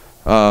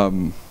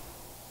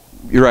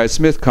Uriah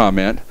Smith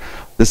comment.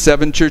 The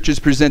seven churches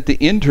present the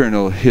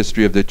internal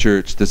history of the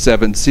church. The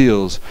seven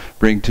seals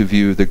bring to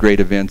view the great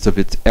events of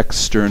its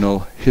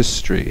external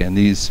history. And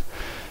these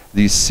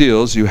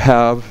seals, you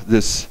have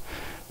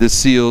the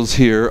seals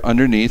here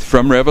underneath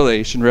from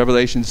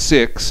Revelation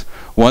 6,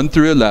 1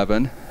 through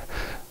 11.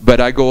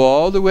 But I go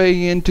all the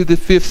way into the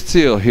fifth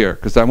seal here,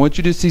 because I want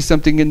you to see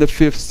something in the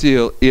fifth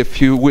seal, if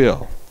you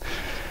will.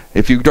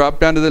 If you drop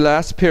down to the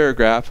last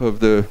paragraph of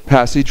the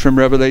passage from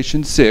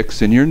Revelation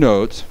 6 in your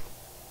notes,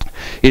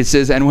 it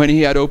says, "And when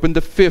he had opened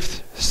the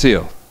fifth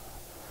seal."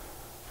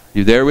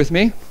 You there with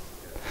me?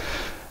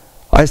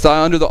 "I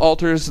saw under the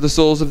altars the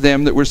souls of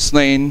them that were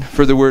slain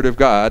for the word of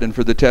God and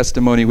for the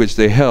testimony which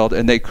they held.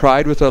 And they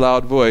cried with a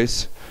loud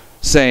voice,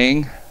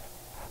 saying,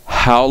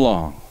 How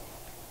long?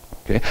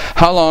 Okay.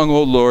 How long,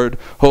 O Lord,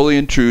 holy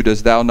and true,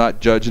 dost thou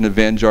not judge and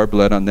avenge our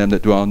blood on them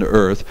that dwell on the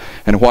earth?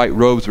 And white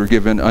robes were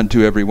given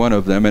unto every one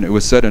of them, and it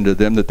was said unto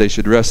them that they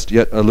should rest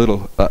yet a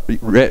little,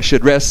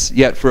 rest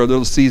yet for a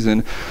little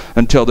season,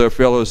 until their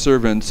fellow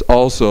servants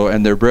also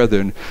and their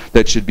brethren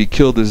that should be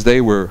killed as they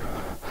were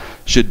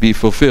should be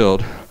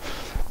fulfilled."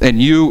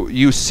 And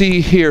you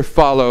see here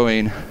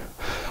following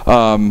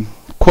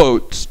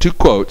quotes, two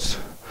quotes,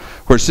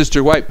 where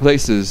Sister White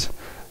places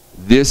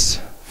this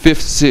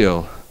fifth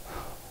seal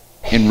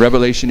in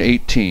Revelation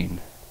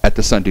 18 at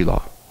the Sunday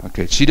law.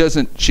 Okay, she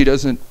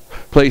doesn't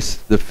place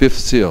the fifth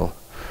seal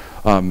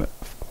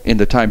in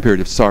the time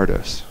period of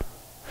Sardis.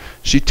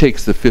 She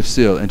takes the fifth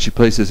seal and she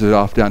places it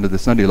off down to the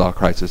Sunday law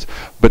crisis.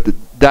 But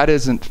that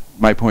isn't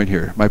my point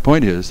here. My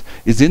point is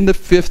in the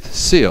fifth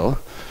seal,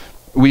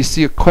 we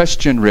see a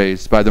question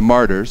raised by the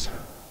martyrs.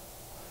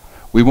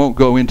 We won't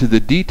go into the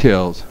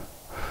details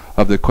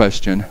of the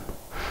question.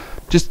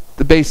 Just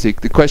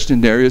the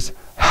question there is,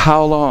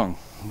 how long?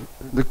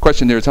 The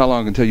question there is how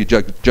long until you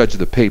judge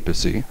the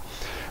papacy.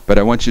 But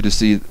I want you to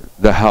see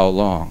the how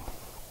long.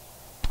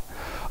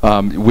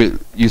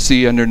 You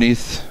see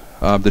underneath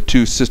the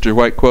two Sister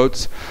White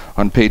quotes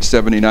on page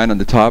 79 on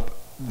the top,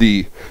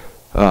 the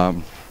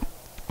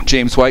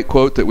James White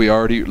quote that we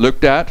already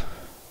looked at,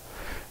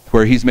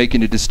 where he's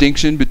making a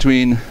distinction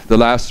between the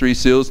last three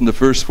seals and the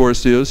first four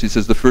seals. He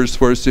says the first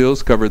four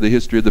seals cover the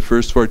history of the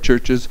first four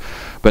churches,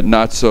 but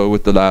not so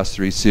with the last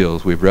three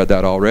seals. We've read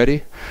that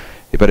already,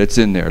 but it's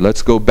in there.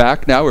 Let's go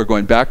back now. We're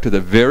going back to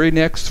the very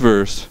next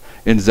verse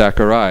in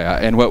Zechariah.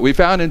 And what we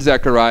found in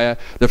Zechariah,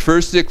 the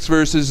first 6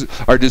 verses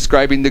are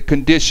describing the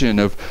condition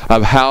of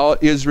how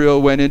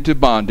Israel went into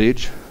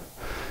bondage.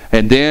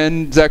 And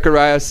then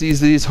Zechariah sees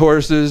these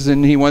horses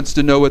and he wants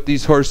to know what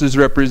these horses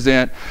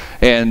represent.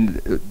 And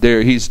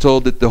there he's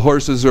told that the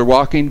horses are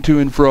walking to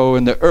and fro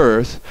in the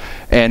earth.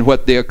 And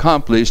what they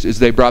accomplished is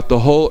they brought the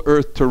whole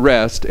earth to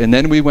rest. And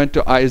then we went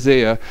to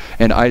Isaiah,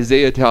 and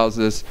Isaiah tells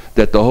us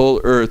that the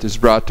whole earth is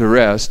brought to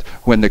rest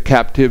when the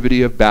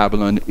captivity of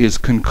Babylon is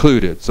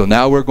concluded. So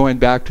now we're going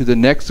back to the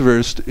next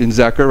verse in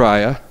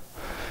Zechariah.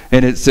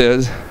 And it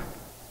says,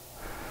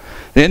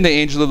 "Then the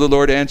angel of the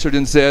Lord answered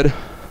and said,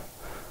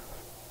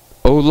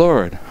 O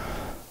Lord,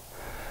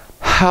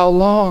 how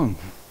long?"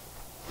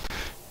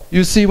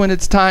 You see, when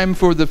it's time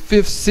for the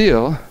fifth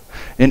seal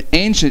in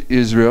ancient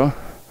Israel,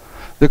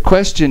 the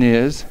question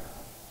is,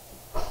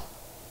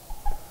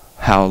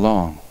 how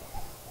long?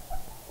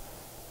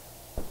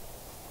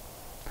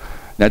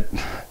 Now,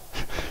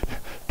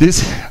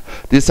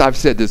 this I've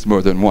said this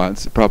more than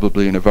once,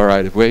 probably in a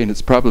variety of ways, and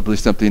it's probably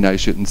something I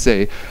shouldn't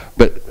say,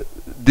 but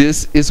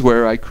this is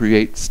where I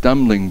create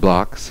stumbling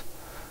blocks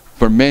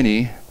for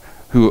many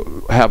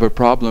who have a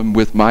problem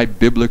with my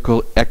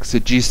biblical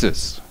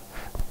exegesis.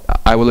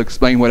 I will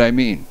explain what I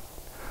mean.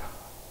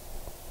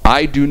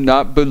 I do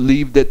not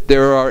believe that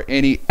there are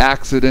any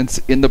accidents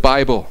in the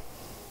Bible.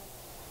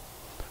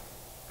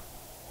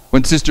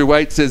 When Sister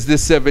White says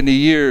this 70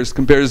 years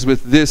compares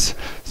with this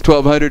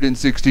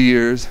 1260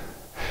 years,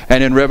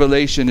 and in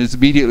Revelation is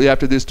immediately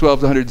after this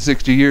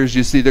 1260 years,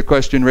 you see the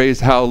question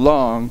raised, how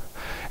long?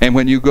 And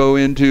when you go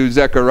into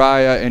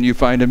Zechariah and you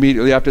find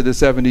immediately after the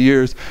 70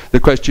 years, the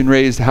question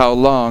raised, how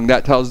long?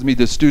 That tells me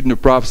the student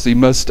of prophecy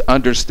must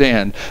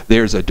understand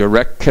there's a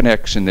direct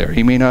connection there.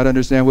 He may not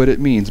understand what it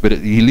means, but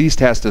he at least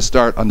has to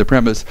start on the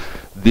premise,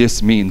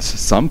 this means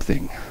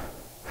something.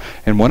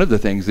 And one of the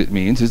things it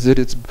means is that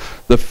it's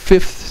the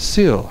fifth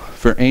seal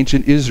for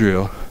ancient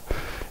Israel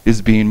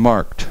is being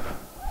marked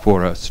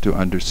for us to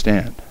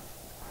understand.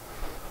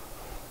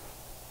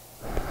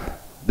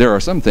 There are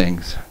some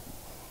things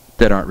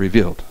that aren't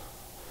revealed.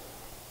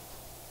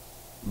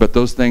 But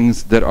those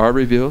things that are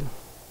revealed,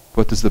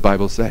 what does the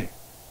Bible say?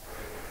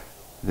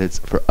 It's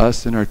for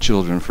us and our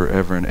children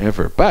forever and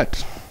ever.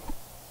 But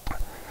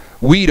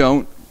we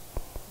don't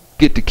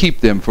get to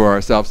keep them for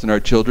ourselves and our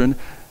children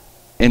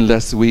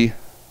unless we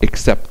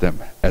accept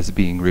them as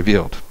being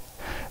revealed.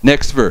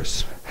 Next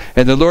verse.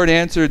 "And the Lord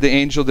answered the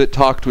angel that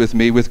talked with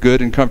me with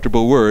good and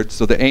comfortable words.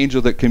 So the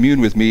angel that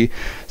communed with me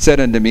said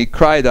unto me,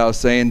 Cry thou,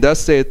 saying,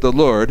 Thus saith the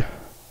Lord,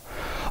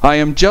 I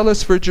am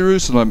jealous for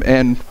Jerusalem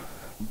and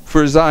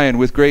for Zion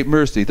with great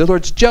mercy." The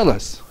Lord's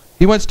jealous.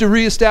 He wants to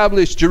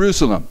reestablish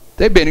Jerusalem.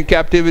 They've been in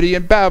captivity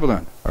in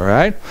Babylon. All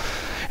right?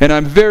 And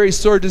I'm very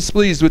sore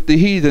displeased with the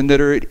heathen that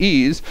are at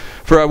ease,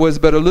 for I was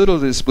but a little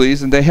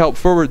displeased, and they helped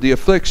forward the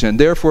affliction.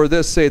 Therefore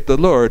thus saith the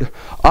Lord,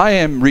 I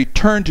am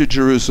returned to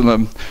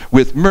Jerusalem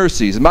with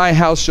mercies. My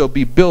house shall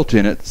be built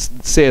in it,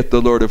 saith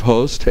the Lord of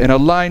hosts, and a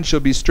line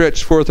shall be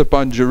stretched forth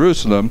upon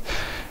Jerusalem,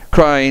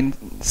 crying,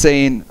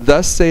 saying,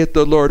 Thus saith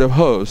the Lord of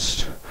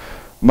hosts,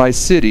 my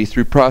city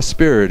through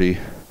prosperity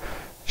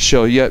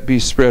shall yet be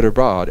spread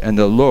abroad, and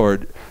the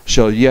Lord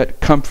shall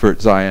yet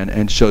comfort Zion,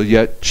 and shall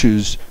yet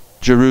choose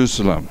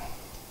Jerusalem.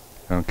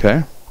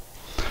 Okay?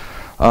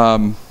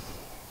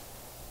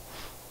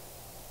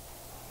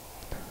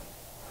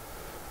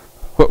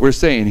 What we're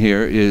saying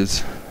here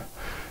is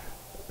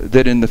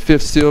that in the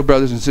fifth seal,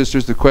 brothers and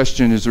sisters, the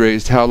question is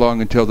raised, how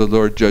long until the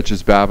Lord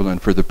judges Babylon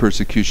for the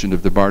persecution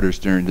of the martyrs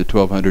during the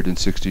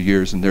 1260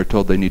 years? And they're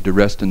told they need to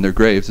rest in their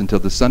graves until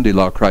the Sunday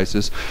Law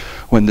crisis,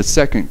 when the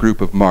second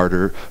group of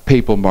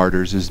papal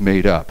martyrs is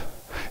made up.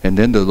 And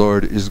then the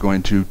Lord is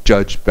going to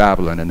judge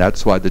Babylon. And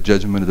that's why the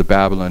judgment of the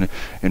Babylon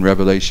in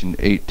Revelation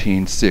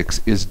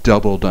 18:6 is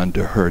doubled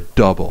unto her,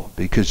 double,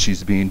 because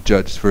she's being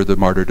judged for the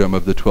martyrdom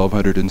of the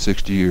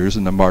 1260 years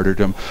and the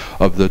martyrdom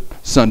of the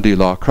Sunday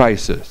Law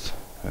crisis.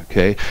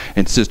 Okay?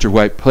 And Sister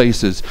White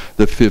places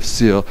the fifth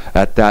seal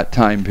at that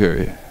time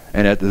period.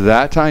 And at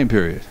that time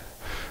period,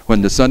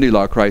 when the Sunday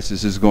Law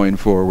crisis is going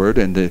forward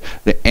and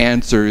the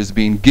answer is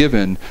being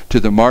given to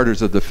the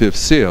martyrs of the fifth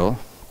seal,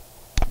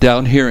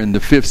 down here in the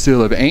fifth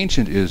seal of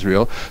ancient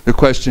Israel, the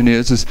question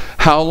is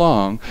how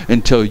long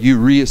until you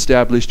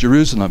reestablish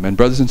Jerusalem? And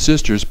brothers and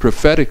sisters,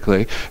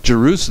 prophetically,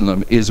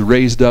 Jerusalem is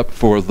raised up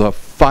for the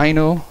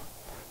final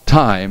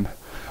time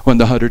when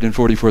the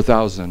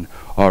 144,000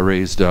 are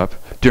raised up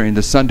during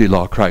the Sunday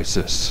Law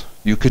crisis.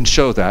 You can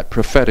show that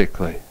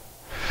prophetically.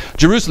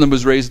 Jerusalem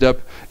was raised up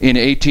in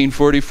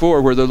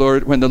 1844,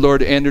 when the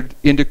Lord entered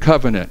into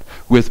covenant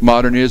with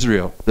modern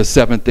Israel, the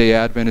Seventh-day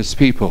Adventist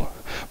people.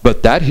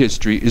 But that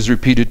history is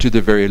repeated to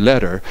the very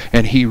letter,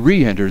 and he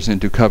re-enters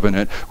into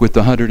covenant with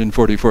the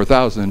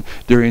 144,000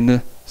 during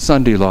the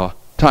Sunday Law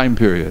time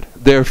period.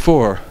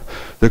 Therefore,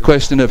 the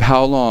question of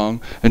how long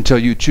until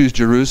you choose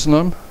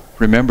Jerusalem,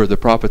 remember the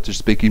prophets are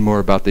speaking more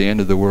about the end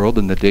of the world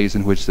and the days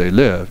in which they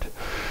lived.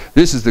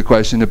 This is the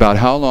question about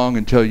how long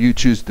until you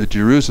choose the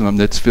Jerusalem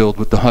that's filled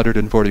with the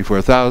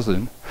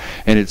 144,000,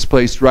 and it's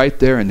placed right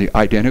there in the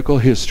identical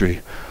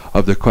history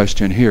of the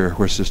question here,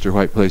 where Sister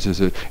White places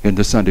it in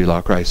the Sunday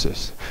Law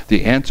crisis.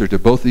 The answer to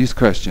both these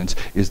questions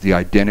is the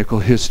identical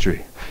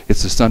history.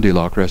 It's the Sunday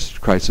Law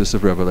crisis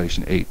of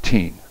Revelation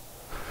 18.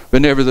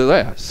 But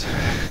nevertheless,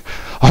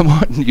 I'm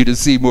wanting you to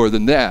see more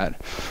than that,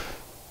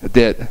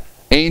 that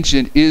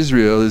ancient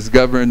Israel is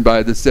governed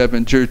by the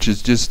seven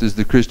churches, just as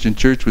the Christian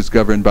church was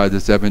governed by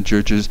the seven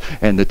churches,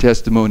 and the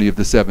testimony of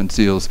the seven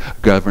seals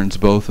governs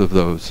both of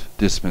those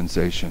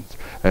dispensations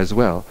as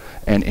well.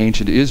 And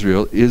ancient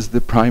Israel is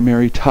the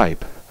primary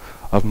type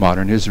of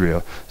modern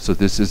Israel. So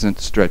this isn't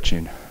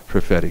stretching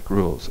prophetic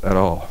rules at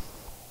all.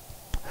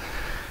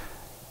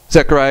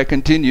 Zechariah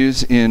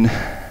continues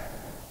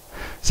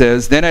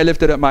says, Then I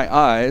lifted up my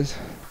eyes,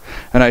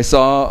 and I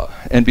saw,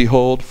 and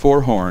behold,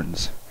 4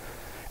 horns.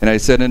 And I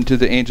said unto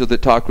the angel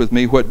that talked with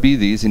me, What be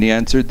these? And he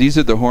answered, These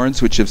are the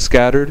horns which have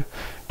scattered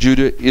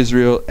Judah,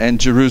 Israel, and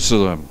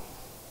Jerusalem.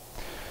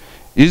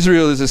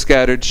 Israel is a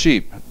scattered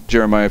sheep.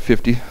 Jeremiah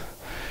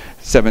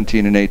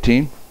 50:17 and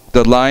 18.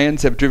 The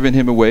lions have driven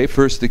him away.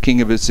 First the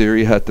king of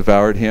Assyria hath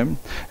devoured him,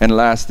 and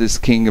last this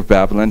king of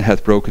Babylon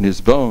hath broken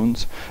his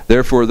bones.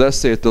 Therefore thus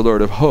saith the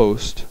Lord of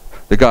hosts,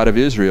 the God of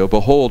Israel,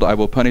 Behold, I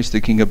will punish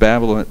the king of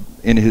Babylon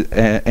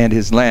and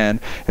his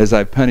land, as I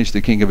have punished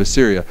the king of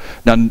Assyria.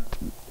 Now,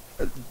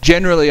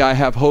 generally, I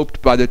have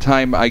hoped by the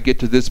time I get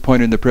to this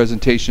point in the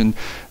presentation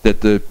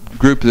that the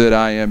group that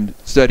I am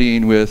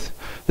studying with,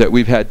 that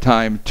we've had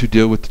time to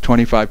deal with the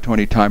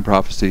 2520 time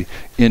prophecy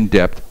in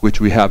depth, which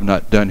we have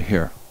not done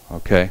here.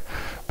 Okay?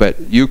 But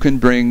you can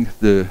bring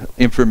the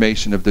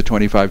information of the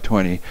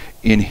 2520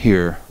 in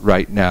here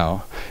right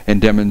now and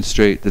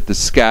demonstrate that the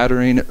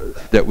scattering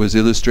that was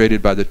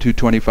illustrated by the two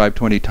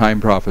 2520 time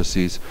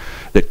prophecies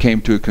that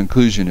came to a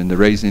conclusion in the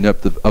raising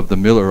up of the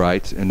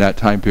Millerites in that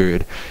time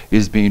period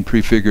is being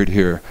prefigured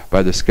here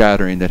by the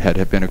scattering that had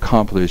been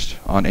accomplished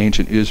on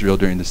ancient Israel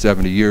during the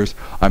 70 years.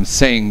 I'm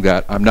saying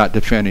that. I'm not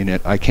defending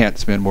it. I can't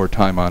spend more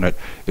time on it.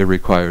 It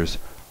requires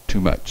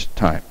too much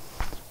time.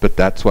 But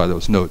that's why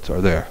those notes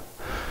are there.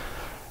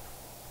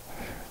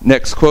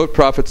 Next quote,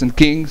 Prophets and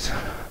Kings.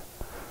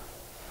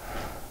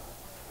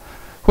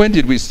 When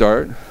did we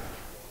start? 11,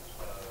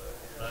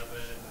 16,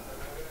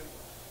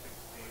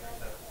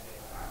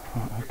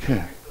 17.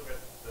 Okay.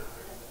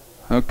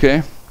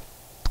 Okay.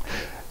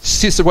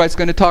 Sister White's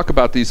going to talk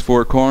about these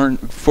four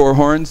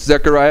horns.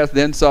 Zechariah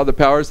then saw the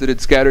powers that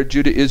had scattered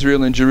Judah,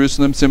 Israel, and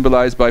Jerusalem,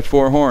 symbolized by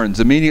 4 horns.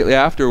 Immediately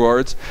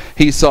afterwards,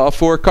 he saw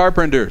 4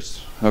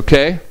 carpenters.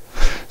 Okay?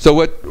 So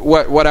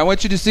what I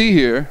want you to see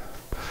here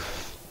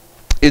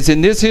is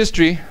in this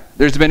history,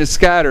 there's been a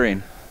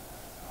scattering.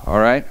 All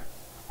right?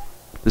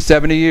 The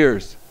 70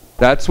 years.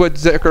 That's what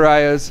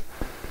Zechariah's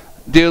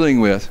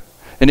dealing with.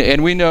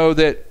 And we know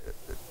that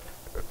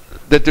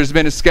that there's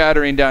been a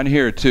scattering down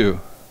here too.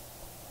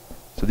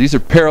 So these are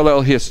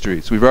parallel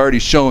histories. We've already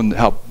shown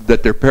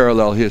that they're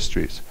parallel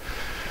histories.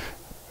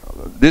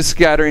 This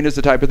scattering is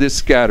the type of this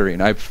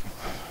scattering. I've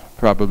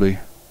probably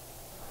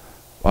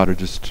ought to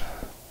just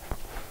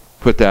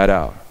put that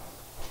out.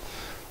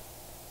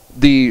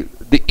 The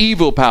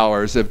evil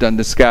powers have done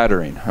the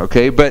scattering,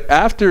 okay? But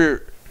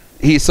after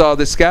he saw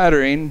the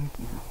scattering,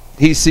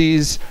 he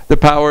sees the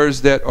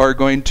powers that are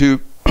going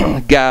to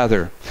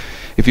gather.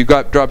 If you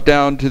drop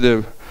down to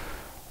the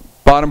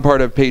bottom part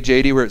of page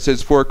 80 where it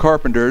says 4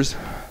 carpenters,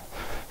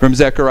 from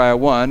Zechariah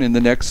 1 in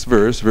the next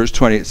verse, verse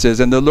 20, it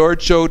says, "And the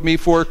Lord showed me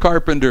 4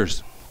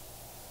 carpenters.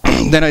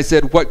 Then I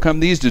said, What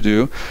come these to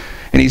do?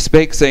 And he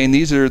spake, saying,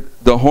 These are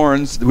the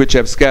horns which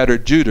have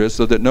scattered Judah,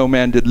 so that no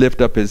man did lift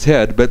up his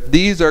head. But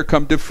these are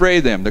come to fray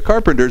them." The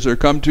carpenters are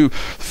come to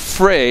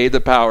fray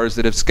the powers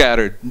that have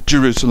scattered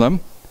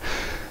Jerusalem,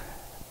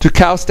 to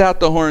cast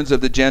out the horns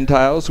of the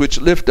Gentiles, which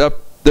lift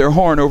up their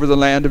horn over the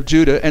land of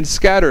Judah and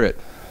scatter it.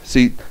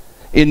 See,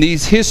 in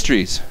these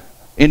histories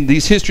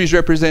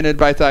represented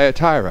by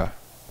Thyatira,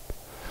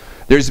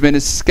 there's been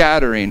a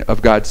scattering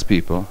of God's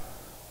people.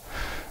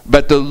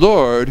 But the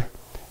Lord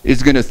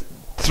is going to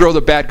throw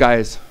the bad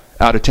guys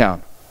out of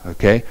town.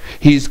 Okay?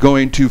 He's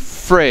going to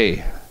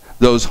fray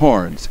those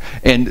horns.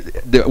 And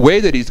the way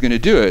that he's going to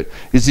do it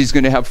is he's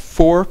going to have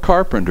 4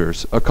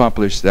 carpenters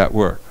accomplish that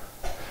work.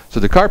 So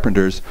the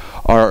carpenters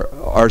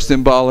are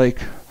symbolic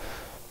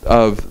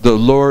of the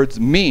Lord's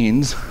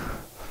means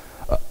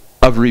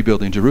of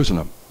rebuilding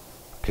Jerusalem.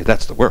 Okay,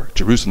 that's the work.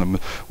 Jerusalem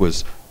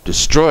was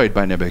destroyed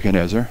by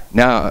Nebuchadnezzar.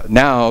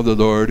 Now the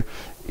Lord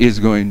is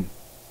going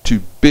to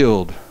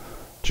build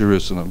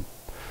Jerusalem.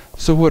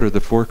 So what are the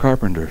 4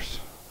 carpenters?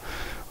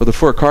 Well, the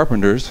 4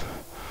 carpenters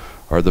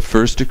are the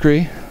first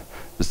decree,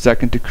 the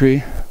second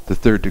decree, the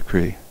third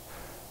decree,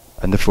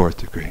 and the fourth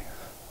decree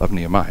of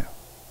Nehemiah.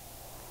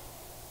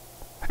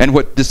 And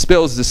what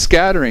dispels the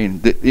scattering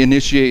that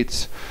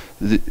initiates,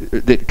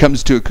 that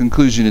comes to a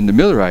conclusion in the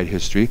Millerite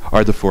history,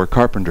 are the 4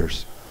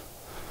 carpenters.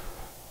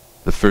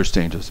 The first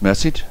angel's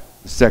message,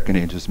 the second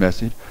angel's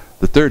message,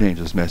 the third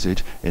angel's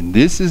message, and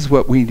this is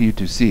what we need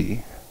to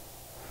see,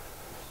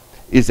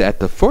 is at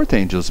the fourth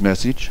angel's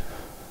message.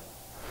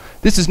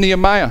 This is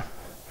Nehemiah.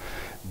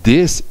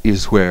 This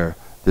is where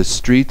the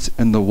streets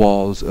and the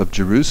walls of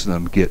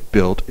Jerusalem get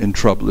built in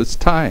troublous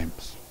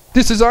times.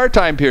 This is our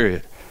time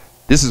period.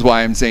 This is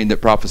why I'm saying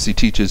that prophecy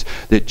teaches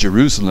that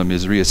Jerusalem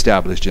is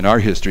reestablished in our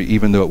history,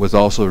 even though it was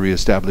also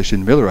reestablished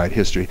in Millerite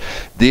history.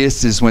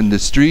 This is when the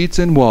streets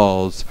and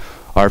walls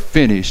are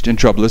finished in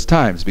troublous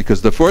times,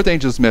 because the fourth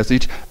angel's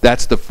message,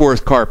 that's the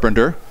 4th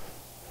carpenter.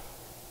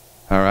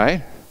 All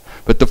right?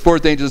 But the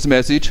fourth angel's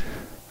message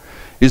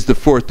is the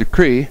 4th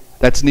decree.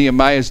 That's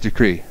Nehemiah's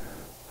decree.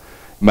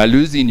 Am I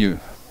losing you?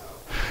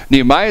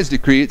 Nehemiah's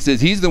decree, it says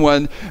he's the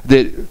one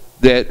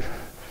that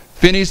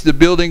finished the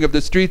building of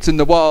the streets and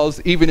the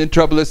walls even in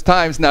troublous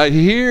times. Now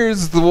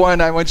here's the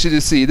one I want you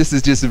to see. This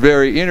is just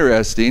very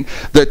interesting.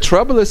 The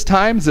troublous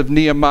times of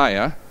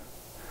Nehemiah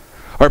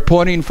are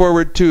pointing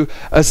forward to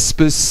a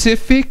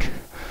specific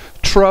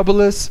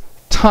troublous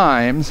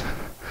times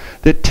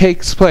that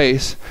takes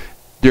place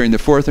during the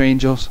 4th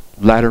angel's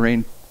latter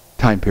rain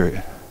time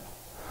period.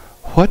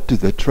 What do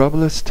the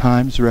troublous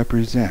times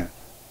represent?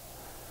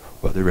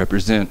 Well, they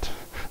represent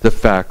the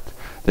fact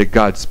that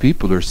God's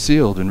people are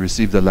sealed and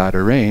receive the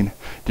latter rain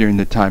during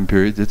the time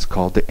period that's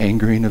called the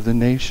angering of the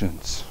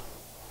nations,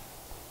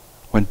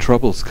 when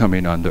trouble's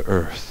coming on the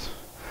earth.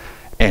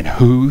 And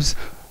who's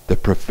the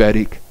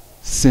prophetic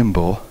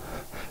symbol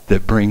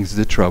that brings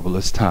the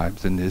troublous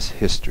times in this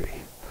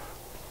history?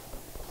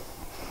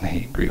 The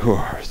angry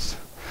horse.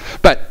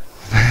 But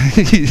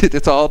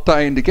it's all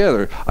tying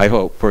together, I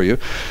hope, for you.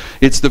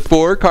 It's the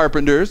 4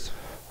 carpenters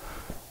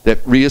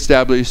that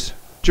reestablish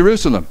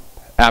Jerusalem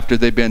after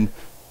they've been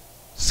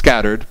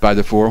scattered by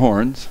the 4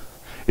 horns.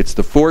 It's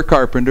the 4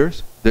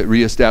 carpenters that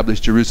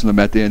reestablish Jerusalem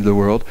at the end of the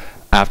world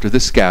after the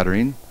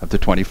scattering of the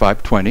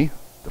 2520,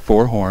 the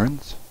 4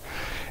 horns.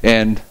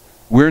 And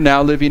we're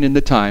now living in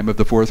the time of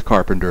the 4th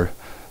carpenter,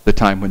 the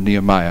time when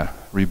Nehemiah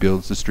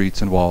rebuilds the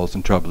streets and walls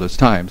in troublous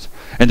times.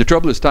 And the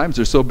troublous times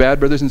are so bad,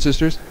 brothers and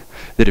sisters,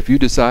 that if you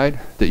decide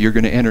that you're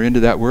going to enter into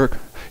that work,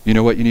 you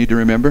know what you need to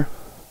remember?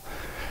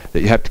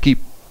 That you have to keep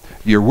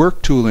your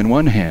work tool in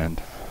one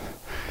hand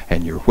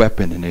and your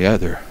weapon in the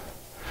other,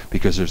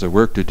 because there's a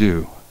work to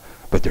do,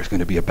 but there's going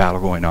to be a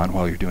battle going on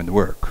while you're doing the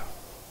work.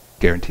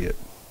 Guarantee it.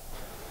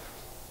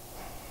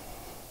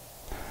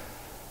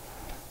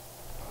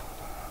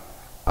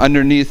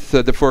 Underneath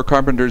the 4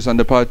 carpenters on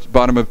the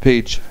bottom of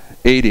page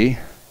 80,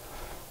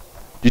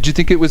 did you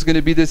think it was going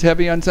to be this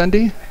heavy on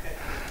Sunday?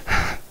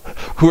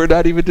 We're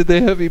not even to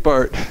the heavy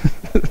part.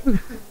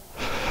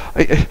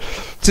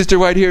 Sister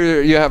White,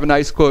 here you have a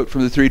nice quote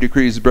from the 3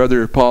 decrees.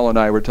 Brother Paul and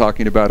I were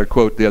talking about a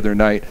quote the other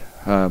night.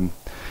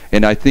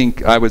 And I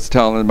think I was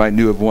telling him I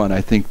knew of one.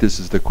 I think this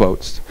is the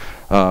quotes.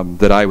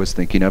 that I was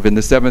thinking of. In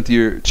the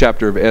 7th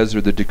chapter of Ezra,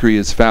 the decree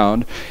is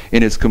found.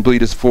 In its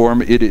completest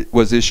form, it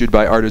was issued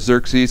by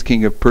Artaxerxes,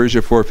 king of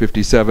Persia,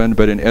 457.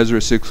 But in Ezra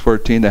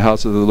 6:14, the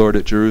house of the Lord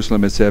at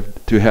Jerusalem is said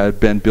to have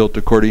been built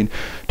according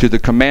to the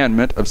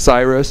commandment of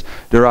Cyrus,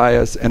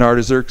 Darius, and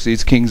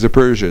Artaxerxes, kings of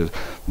Persia.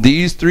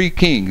 These three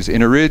kings,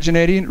 in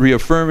originating,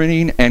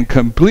 reaffirming, and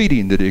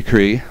completing the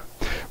decree,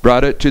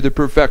 brought it to the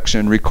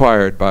perfection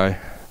required by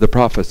the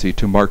prophecy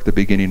to mark the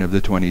beginning of the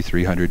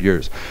 2300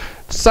 years.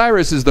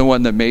 Cyrus is the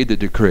one that made the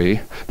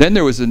decree. Then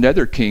there was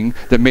another king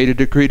that made a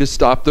decree to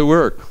stop the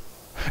work.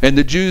 And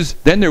the Jews,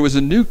 then there was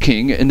a new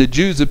king, and the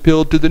Jews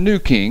appealed to the new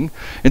king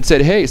and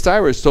said, hey,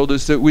 Cyrus told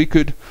us that we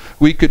could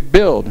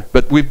build,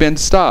 but we've been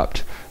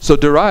stopped. So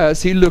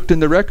Darius, he looked in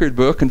the record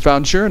book and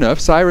found, sure enough,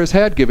 Cyrus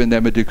had given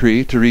them a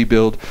decree to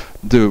rebuild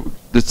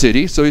the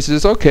city. So he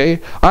says,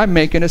 okay, I'm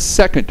making a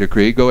second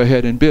decree, go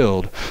ahead and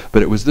build.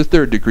 But it was the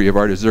third decree of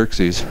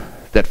Artaxerxes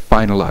that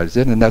finalized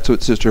it, and that's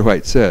what Sister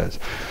White says.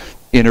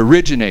 In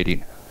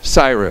originating,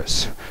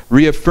 Cyrus,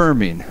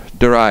 reaffirming,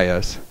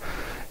 Darius,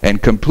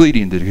 and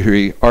completing the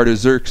decree,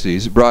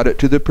 Artaxerxes brought it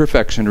to the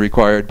perfection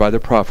required by the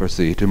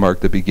prophecy to mark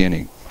the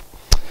beginning.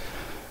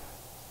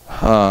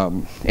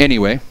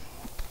 Anyway,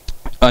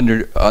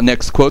 under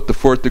next quote, the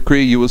fourth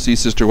decree, you will see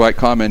Sister White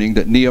commenting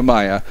that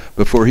Nehemiah,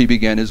 before he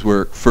began his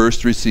work,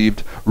 first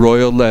received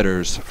royal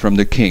letters from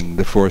the king,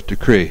 the fourth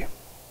decree.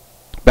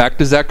 Back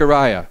to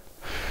Zechariah.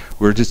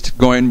 We're just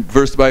going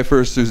verse by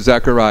verse through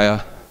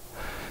Zechariah.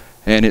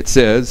 And it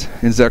says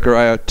in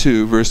Zechariah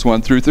 2, verse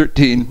 1 through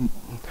 13,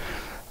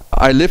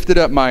 I lifted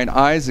up mine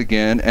eyes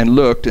again and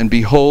looked, and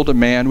behold, a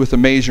man with a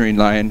measuring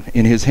line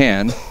in his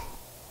hand.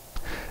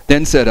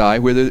 Then said I,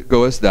 whither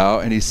goest thou?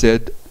 And he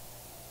said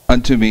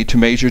unto me, to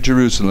measure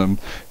Jerusalem,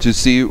 to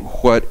see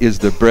what is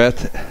the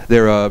breadth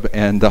thereof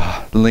and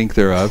the length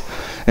thereof.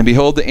 And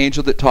behold, the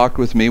angel that talked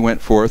with me went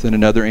forth, and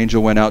another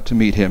angel went out to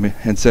meet him,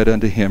 and said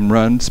unto him,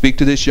 Run, speak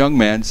to this young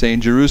man,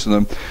 saying,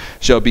 Jerusalem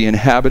shall be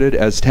inhabited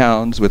as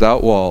towns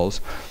without walls,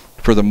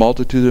 for the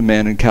multitude of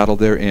men and cattle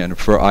therein.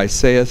 For I,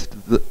 saith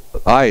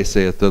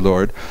the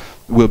Lord,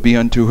 will be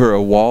unto her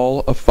a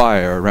wall of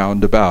fire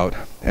round about,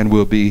 and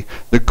will be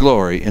the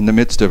glory in the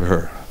midst of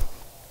her.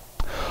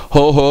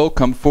 Ho, ho,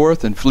 come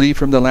forth and flee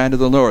from the land of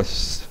the north,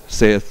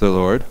 saith the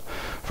Lord.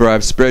 For I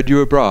have spread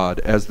you abroad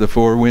as the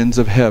four winds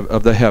of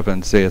the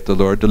heaven, saith the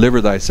Lord.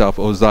 Deliver thyself,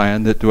 O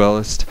Zion, that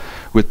dwellest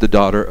with the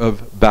daughter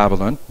of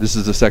Babylon. This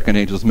is the second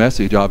angel's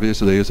message,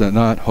 obviously, is it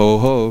not? Ho,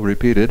 ho,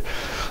 repeated.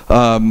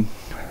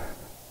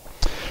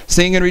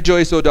 Sing and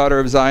rejoice, O daughter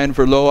of Zion,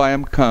 for lo,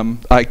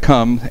 I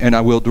come, and I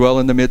will dwell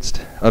in the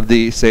midst of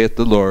thee, saith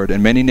the Lord.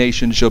 And many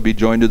nations shall be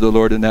joined to the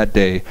Lord in that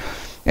day,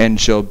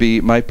 and shall be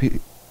my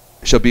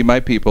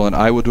people, and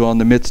I will dwell in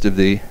the midst of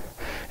thee.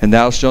 And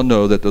thou shalt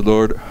know that the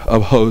Lord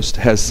of hosts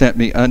has sent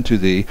me unto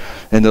thee,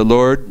 and the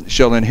Lord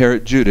shall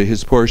inherit Judah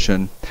his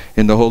portion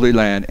in the Holy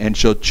Land, and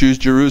shall choose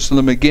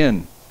Jerusalem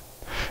again.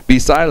 Be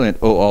silent,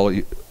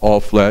 O all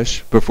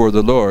flesh, before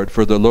the Lord,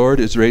 for the Lord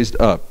is raised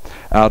up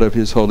out of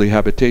his holy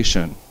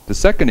habitation. The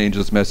second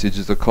angel's message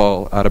is a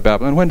call out of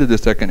Babylon. When did the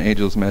second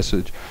angel's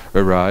message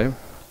arrive?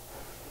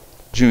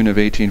 June of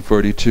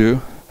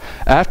 1842.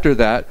 After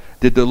that,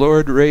 did the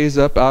Lord raise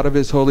up out of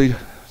his holy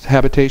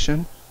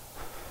habitation?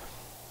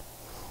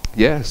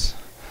 Yes.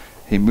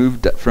 He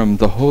moved from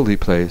the holy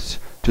place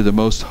to the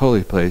most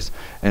holy place,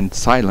 and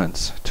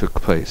silence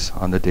took place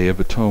on the Day of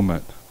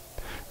Atonement.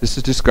 This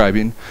is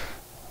describing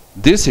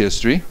this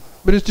history,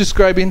 but it's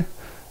describing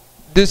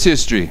this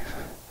history.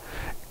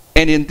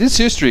 And in this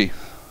history,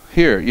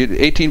 here,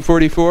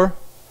 1844,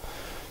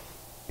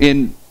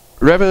 in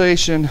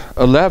Revelation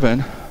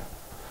 11,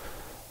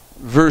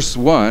 verse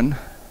 1,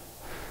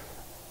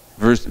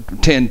 verse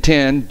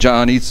 10:10,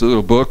 John eats a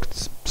little book,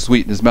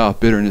 sweet in his mouth,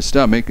 bitter in his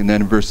stomach. And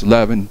then in verse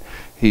 11,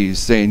 he's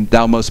saying,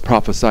 thou must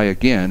prophesy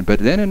again. But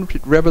then in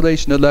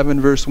Revelation 11,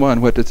 verse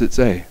 1, what does it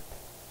say?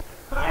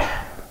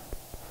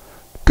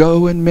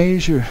 Go and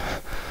measure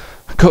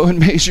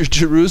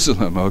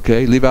Jerusalem,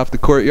 okay? Leave off the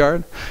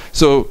courtyard.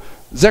 So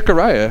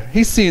Zechariah,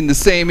 he's seeing the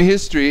same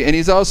history, and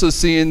he's also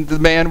seeing the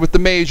man with the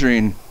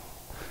measuring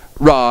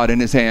rod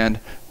in his hand,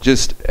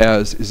 just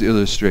as is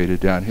illustrated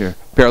down here.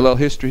 Parallel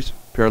histories,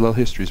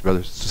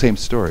 brothers. Same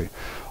story.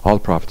 All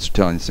the prophets are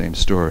telling the same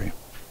story.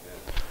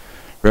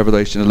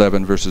 Revelation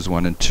 11, verses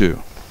 1 and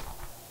 2.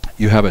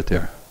 You have it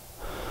there.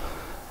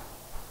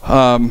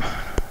 Now,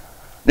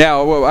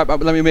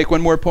 let me make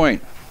one more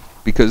point.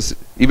 Because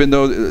even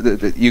though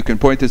you can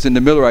point this into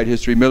Millerite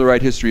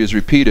history is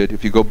repeated.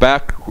 If you go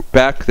back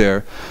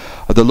there,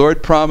 the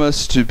Lord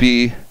promised to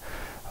be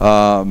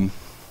a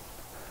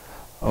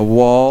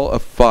wall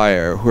of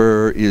fire.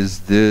 Where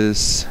is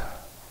this?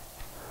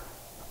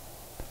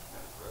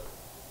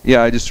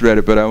 Yeah, I just read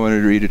it, but I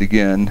wanted to read it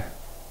again.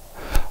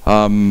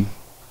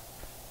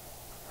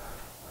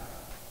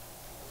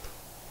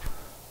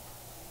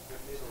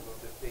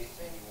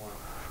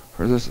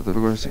 Where's this?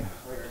 Where's he?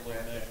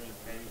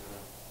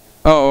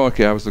 Oh,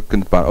 okay, I was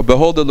looking at the bottom.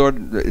 Behold, the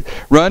Lord,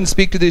 run,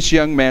 speak to this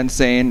young man,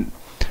 saying,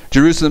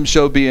 Jerusalem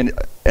shall be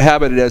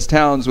habited as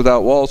towns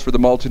without walls for the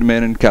multitude of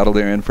men and cattle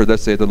therein. For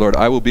thus saith the Lord,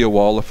 I will be a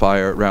wall of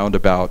fire round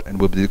about, and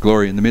will be the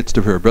glory in the midst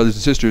of her. Brothers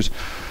and sisters,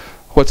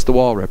 what's the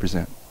wall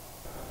represent?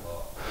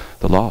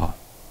 The law.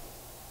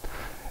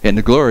 And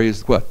the glory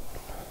is what?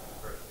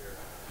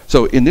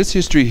 So in this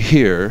history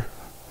here,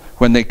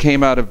 when they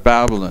came out of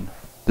Babylon,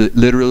 the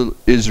literal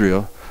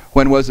Israel,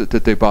 when was it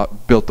that they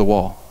built the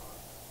wall?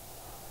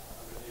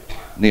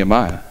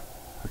 Nehemiah.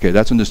 Okay,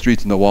 that's when the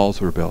streets and the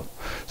walls were built.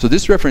 So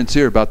this reference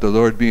here about the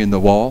Lord being the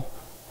wall,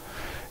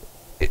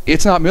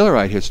 it's not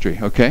Millerite history,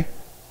 okay?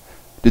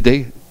 Did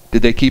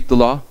they keep the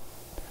law?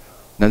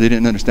 No, they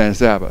didn't understand the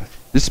Sabbath.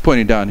 This is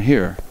pointing down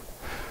here.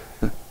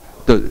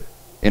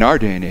 In our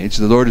day and age,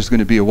 the Lord is going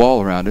to be a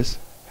wall around us,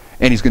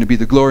 and He's going to be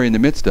the glory in the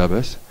midst of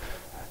us,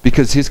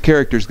 because His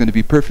character is going to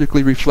be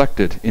perfectly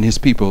reflected in His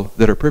people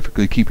that are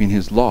perfectly keeping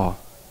His law.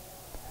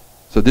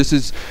 So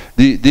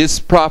this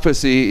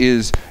prophecy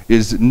is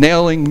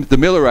nailing the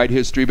Millerite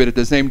history, but at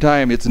the same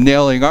time it's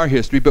nailing our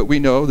history. But we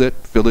know that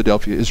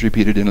Philadelphia is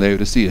repeated in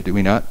Laodicea, do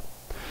we not?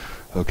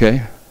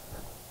 Okay.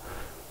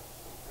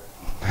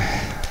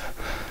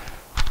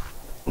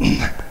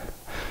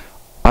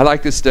 I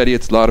like this study.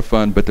 It's a lot of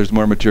fun, but there's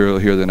more material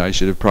here than I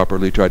should have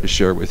properly tried to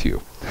share with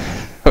you.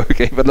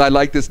 Okay, but I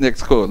like this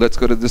next quote. Let's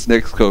go to this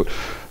next quote.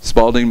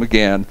 Spalding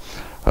McGann,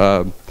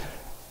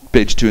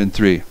 page 2 and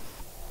 3.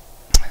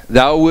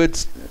 Thou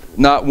wouldst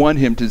not want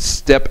him to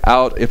step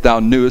out if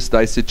thou knewest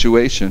thy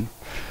situation.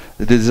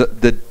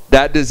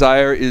 That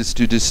desire is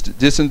to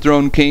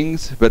disenthrone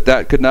kings, but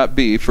that could not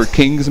be, for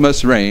kings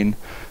must reign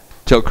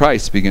till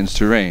Christ begins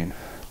to reign.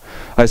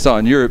 I saw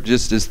in Europe,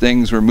 just as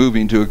things were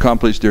moving to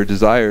accomplish their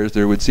desires,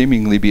 there would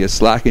seemingly be a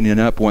slackening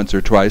up once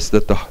or twice,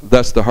 that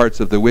thus the hearts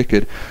of the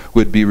wicked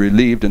would be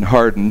relieved and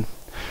hardened.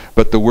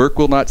 But the work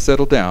will not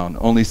settle down,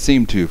 only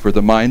seem to, for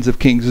the minds of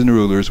kings and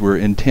rulers were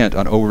intent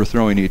on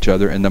overthrowing each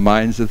other, and the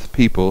minds of the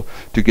people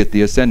to get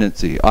the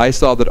ascendancy. I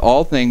saw that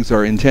all things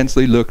are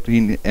intensely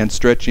looking and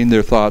stretching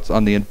their thoughts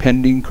on the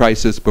impending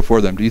crisis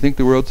before them. Do you think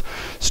the world's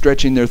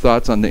stretching their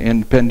thoughts on the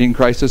impending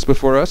crisis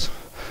before us?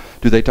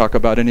 Do they talk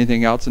about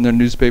anything else in their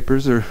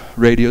newspapers or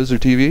radios or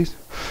TVs?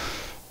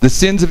 The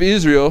sins of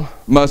Israel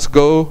must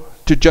go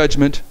to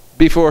judgment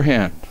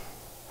beforehand.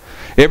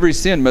 Every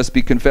sin must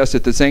be confessed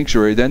at the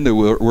sanctuary, then the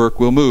work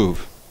will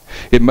move.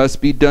 It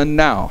must be done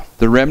now.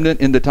 The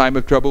remnant in the time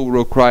of trouble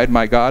will cry,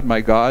 my God,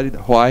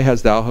 why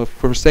hast thou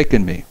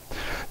forsaken me?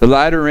 The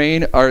latter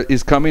rain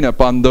is coming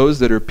upon those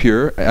that are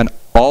pure, and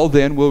all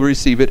then will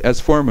receive it as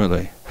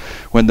formerly.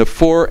 When the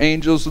 4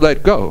 angels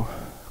let go,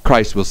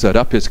 Christ will set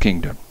up His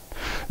kingdom.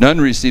 None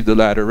receive the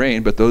latter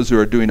rain, but those who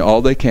are doing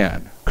all they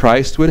can.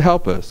 Christ would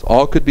help us.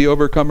 All could be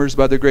overcomers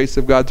by the grace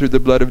of God through the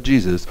blood of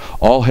Jesus.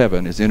 All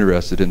heaven is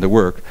interested in the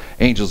work.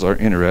 Angels are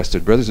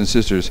interested. Brothers and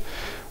sisters,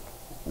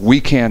 we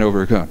can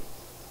overcome.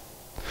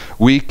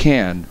 We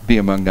can be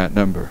among that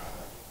number.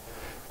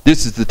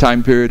 This is the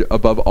time period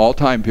above all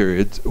time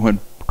periods when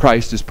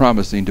Christ is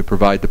promising to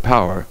provide the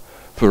power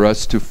for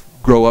us to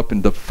grow up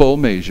in the full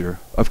measure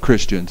of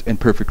Christians and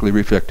perfectly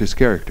reflect His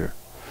character.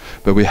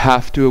 But we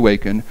have to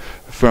awaken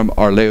from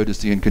our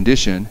Laodicean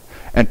condition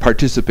and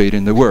participate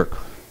in the work.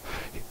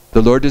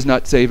 The Lord does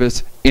not save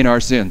us in our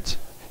sins.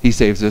 He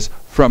saves us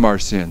from our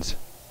sins.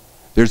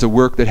 There's a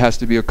work that has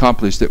to be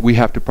accomplished that we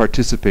have to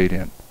participate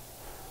in.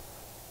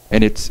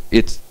 And it's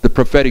the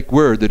prophetic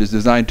word that is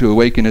designed to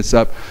awaken us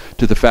up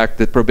to the fact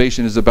that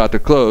probation is about to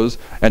close,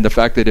 and the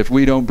fact that if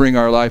we don't bring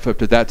our life up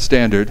to that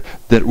standard,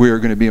 that we are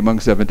going to be among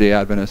Seventh-day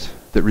Adventists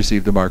that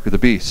receive the mark of the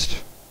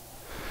beast.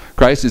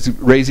 Christ is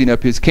raising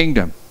up His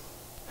kingdom.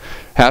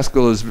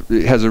 Haskell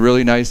has a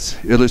really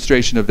nice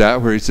illustration of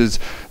that, where he says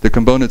the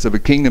components of a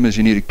kingdom is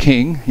you need a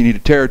king, you need a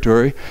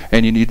territory,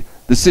 and you need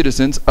the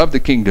citizens of the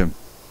kingdom.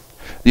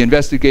 The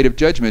investigative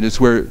judgment is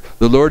where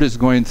the Lord is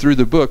going through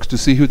the books to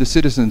see who the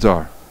citizens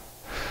are.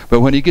 But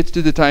when He gets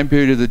to the time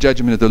period of the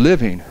judgment of the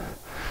living,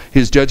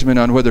 His judgment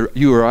on whether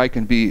you or I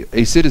can be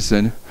a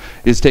citizen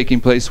is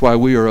taking place while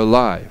we are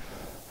alive.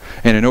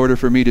 And in order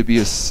for me to be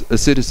a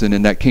citizen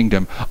in that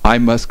kingdom, I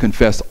must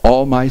confess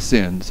all my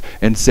sins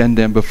and send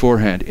them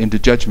beforehand into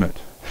judgment.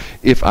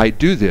 If I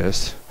do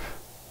this,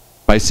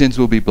 my sins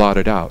will be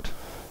blotted out,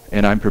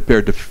 and I'm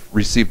prepared to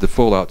receive the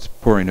full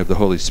outpouring of the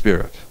Holy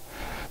Spirit.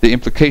 The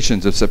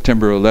implications of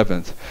September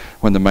 11th,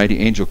 when the mighty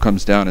angel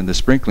comes down and the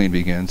sprinkling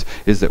begins,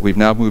 is that we've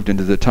now moved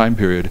into the time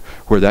period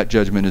where that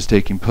judgment is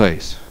taking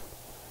place.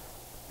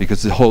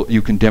 Because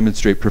you can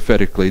demonstrate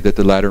prophetically that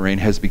the latter rain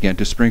has begun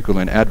to sprinkle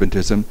in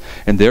Adventism,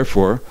 and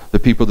therefore the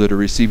people that are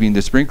receiving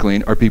the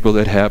sprinkling are people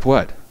that have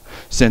what?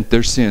 Sent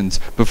their sins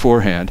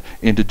beforehand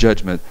into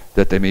judgment,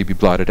 that they may be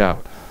blotted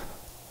out.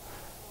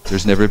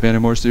 There's never been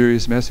a more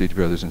serious message,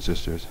 brothers and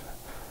sisters.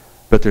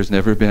 But there's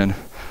never been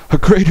a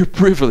greater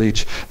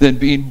privilege than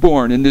being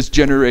born in this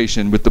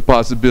generation with the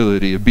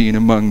possibility of being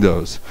among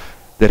those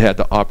that had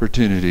the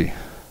opportunity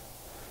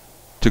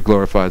to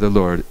glorify the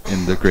Lord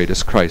in the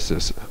greatest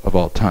crisis of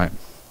all time.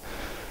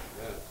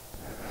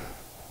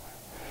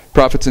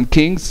 Prophets and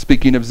Kings,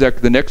 speaking of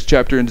the next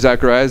chapter in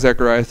Zechariah,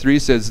 Zechariah 3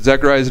 says,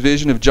 Zechariah's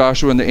vision of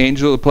Joshua and the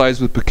angel applies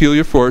with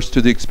peculiar force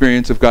to the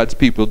experience of God's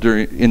people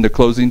in the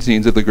closing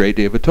scenes of the Great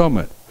Day of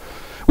Atonement.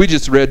 We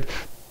just read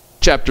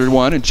chapter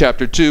 1 and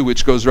chapter 2,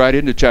 which goes right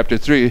into chapter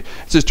 3.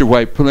 Sister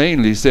White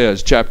plainly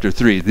says, chapter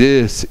 3,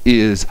 this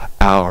is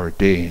our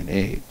day and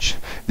age.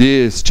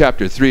 This,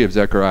 chapter 3 of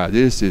Zechariah,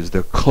 this is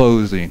the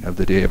closing of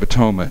the Day of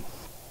Atonement.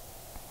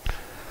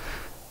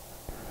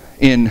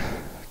 In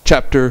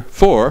chapter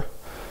 4,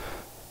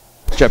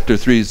 chapter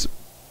 3 is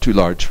too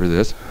large for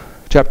this.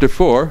 Chapter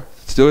 4,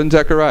 still in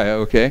Zechariah,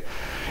 okay.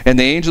 And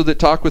the angel that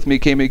talked with me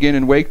came again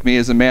and waked me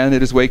as a man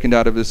that is wakened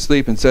out of his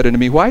sleep, and said unto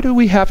me, why do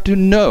we have to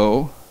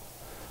know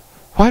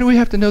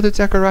that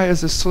Zechariah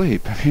is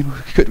asleep? I mean,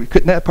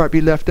 couldn't that part be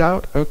left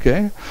out?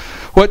 Okay.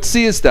 What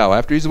seest thou?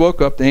 After he's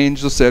woke up, the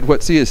angel said,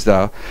 what seest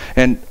thou?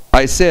 And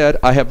I said,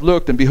 I have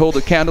looked, and behold,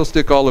 a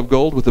candlestick all of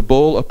gold, with a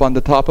bowl upon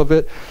the top of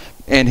it,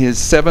 and his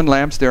 7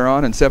 lamps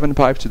thereon, and 7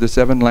 pipes to the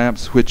 7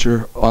 lamps which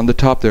are on the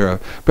top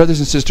thereof. Brothers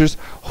and sisters,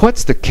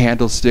 what's the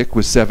candlestick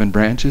with 7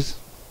 branches?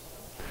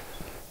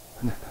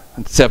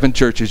 7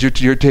 churches.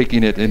 You're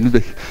taking it,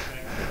 and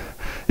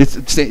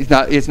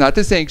it's not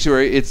the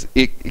sanctuary.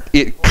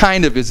 It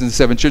kind of is in the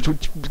 7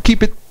 churches.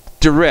 Keep it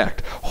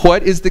direct.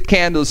 What is the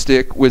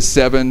candlestick with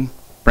 7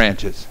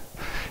 branches?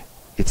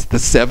 It's the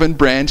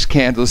 7-branch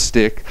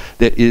candlestick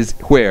that is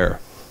where?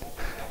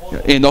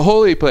 In the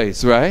holy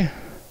place, right?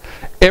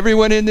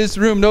 Everyone in this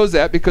room knows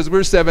that because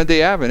we're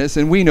Seventh-day Adventists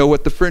and we know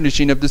what the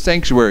furnishing of the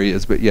sanctuary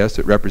is. But yes,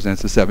 it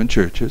represents the 7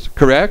 churches.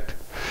 Correct?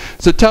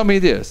 So tell me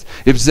this.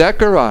 If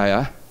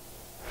Zechariah,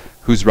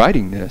 who's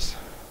writing this,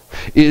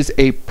 is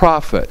a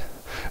prophet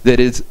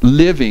that is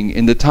living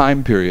in the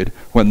time period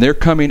when they're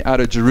coming out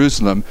of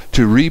Jerusalem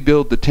to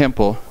rebuild the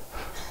temple,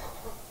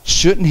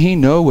 shouldn't he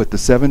know what the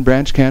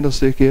 7-branch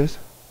candlestick is?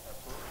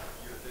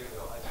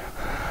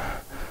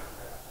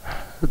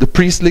 The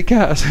priestly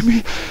cast. I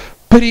mean,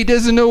 but he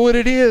doesn't know what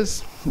it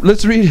is.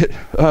 Let's read it.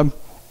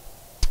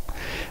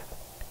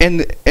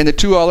 And the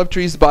 2 olive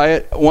trees by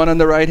it, one on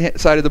the right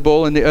side of the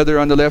bowl and the other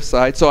on the left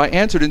side. So I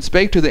answered and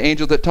spake to the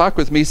angel that talked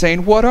with me,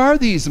 saying, what are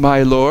these,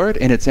 my Lord?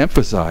 And it's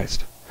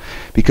emphasized,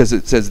 because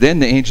it says, then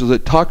the angel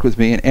that talked with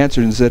me and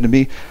answered and said to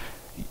me,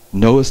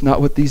 knowest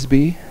not what these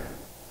be?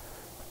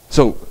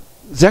 So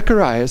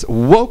Zechariah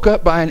woke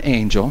up by an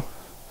angel.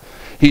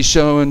 He's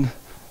shown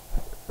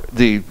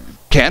the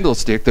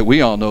candlestick that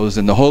we all know is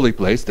in the holy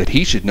place, that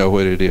he should know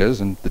what it is,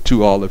 and the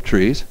 2 olive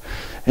trees.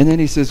 And then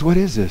he says, what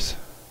is this?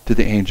 To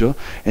the angel.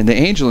 And the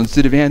angel,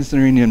 instead of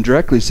answering him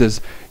directly,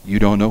 says, you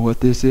don't know what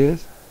this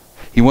is?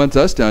 He wants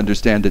us to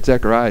understand that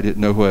Zechariah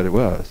didn't know what it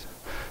was.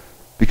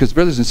 Because,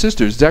 brothers and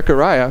sisters,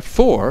 Zechariah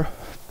 4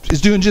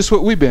 is doing just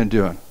what we've been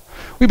doing.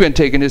 We've been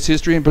taking this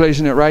history and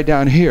placing it right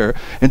down here.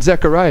 And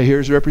Zechariah here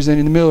is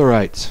representing the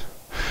Millerites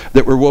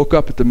that were woke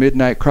up at the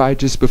midnight cry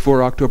just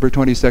before October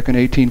 22nd,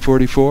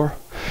 1844.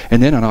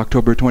 And then on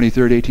October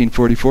 23rd,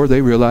 1844,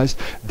 they realized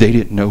they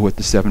didn't know what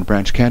the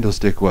 7-branch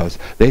candlestick was.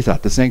 They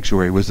thought the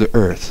sanctuary was the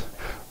earth,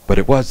 but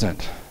it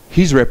wasn't.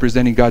 He's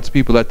representing God's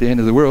people at the end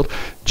of the world,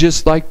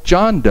 just like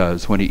John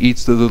does when he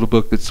eats the little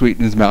book that's sweet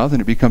in his mouth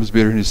and it becomes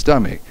bitter in his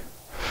stomach.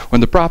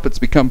 When the prophets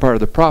become part of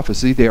the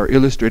prophecy, they are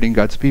illustrating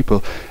God's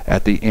people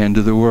at the end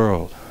of the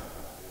world.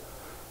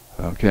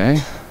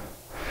 Okay?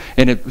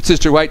 And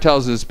Sister White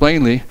tells us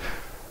plainly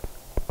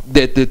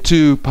that the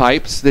 2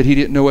 pipes that he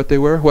didn't know what they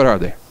were, what are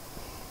they?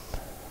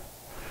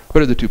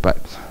 What are the 2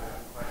 pipes?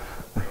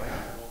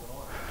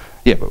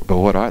 Yeah, but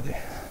what are they?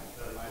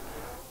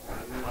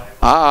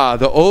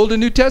 The Old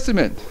and New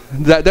Testament.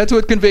 That's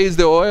what conveys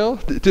the oil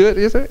to it,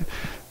 is it?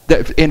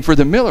 And for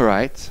the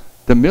Millerites,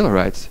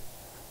 the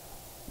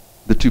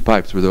 2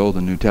 pipes were the Old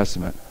and New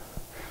Testament.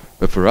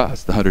 But for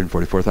us, the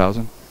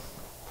 144,000,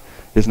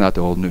 is not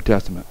the Old and New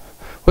Testament.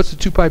 What's the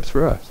 2 pipes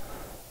for us?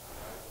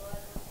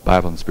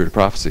 Bible and Spirit of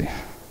Prophecy.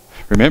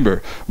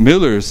 Remember,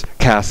 Miller's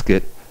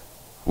casket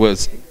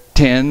was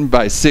 10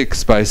 by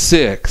 6 by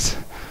 6.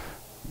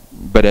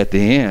 But at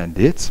the end,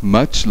 it's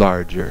much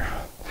larger,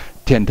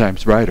 10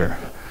 times brighter,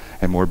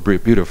 and more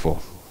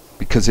beautiful,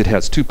 because it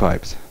has 2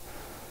 pipes.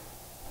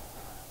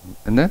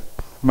 And that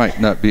might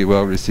not be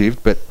well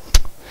received, but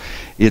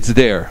it's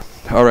there.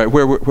 All right,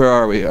 where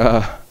are we?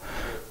 The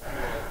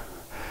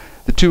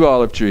 2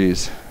 olive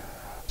trees.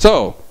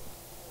 So,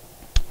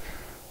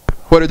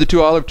 what are the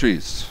 2 olive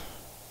trees?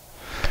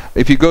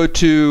 If you go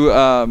to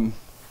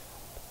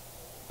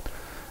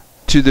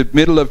the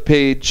middle of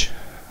page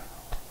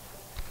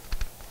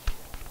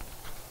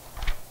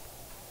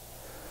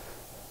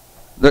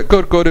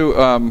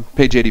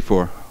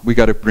 84. We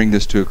got to bring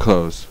this to a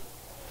close.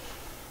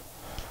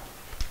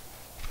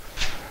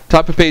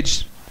 Top of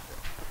page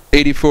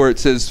 84, it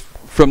says,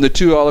 from the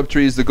 2 olive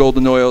trees the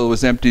golden oil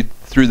was emptied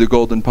through the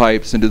golden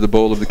pipes into the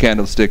bowl of the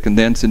candlestick, and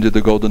thence into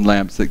the golden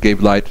lamps that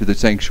gave light to the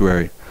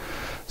sanctuary.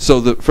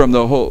 So from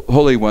the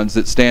holy ones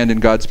that stand in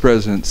God's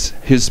presence,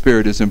 his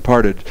Spirit is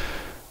imparted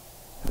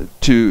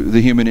to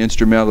the human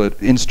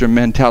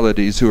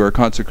instrumentalities who are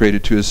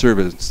consecrated to his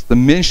service. The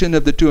mission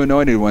of the two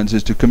anointed ones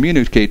is to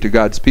communicate to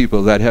God's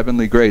people that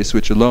heavenly grace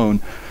which alone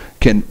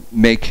can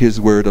make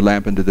his word a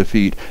lamp unto the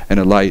feet and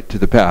a light to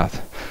the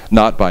path,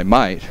 not by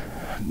might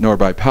nor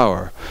by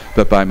power,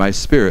 but by my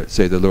spirit,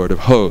 say the Lord of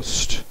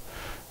hosts.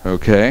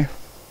 Okay?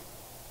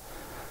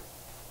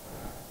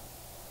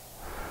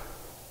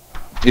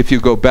 If you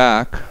go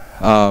back,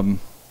 the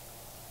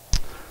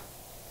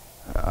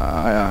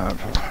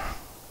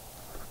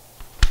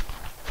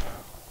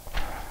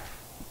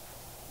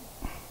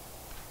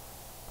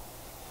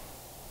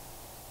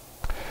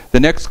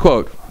next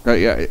quote,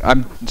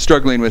 I'm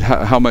struggling with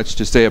how much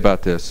to say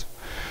about this.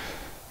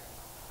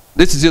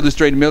 This is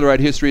illustrating Millerite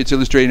history, it's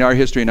illustrating our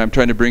history, and I'm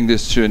trying to bring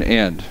this to an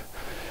end.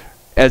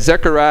 As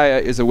Zechariah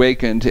is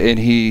awakened, and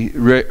he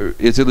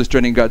is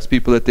illustrating God's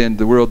people at the end of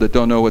the world that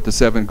don't know what the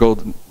seven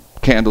golden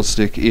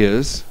candlestick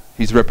is.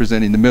 He's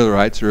representing the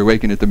Millerites who are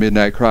awakened at the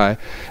midnight cry,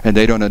 and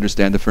they don't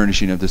understand the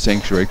furnishing of the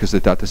sanctuary because they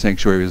thought the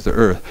sanctuary was the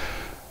earth.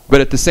 But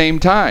at the same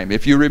time,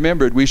 if you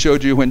remembered, we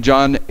showed you when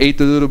John ate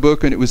the little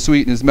book and it was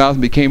sweet in his mouth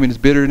and became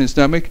bitter in his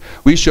stomach,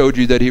 we showed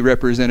you that he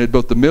represented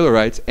both the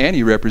Millerites and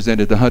he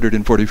represented the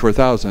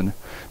 144,000,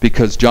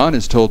 because John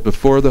is told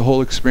before the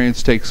whole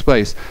experience takes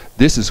place,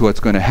 this is what's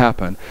going to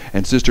happen.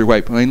 And Sister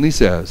White plainly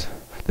says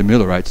the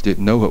Millerites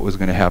didn't know what was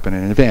going to happen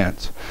in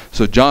advance.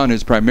 So John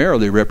is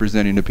primarily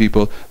representing the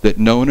people that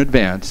know in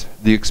advance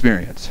the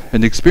experience.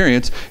 And the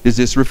experience is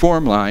this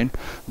reform line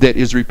that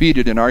is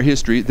repeated in our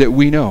history that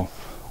we know.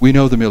 We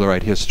know the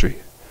Millerite history.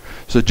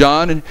 So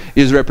John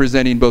is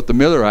representing both the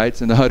Millerites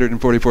and the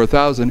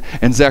 144,000,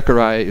 and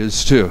Zechariah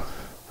is too.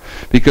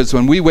 Because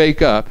when we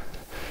wake up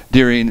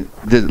during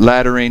the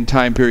latter rain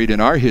time period in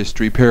our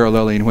history,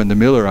 paralleling when the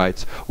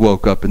Millerites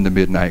woke up in the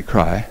midnight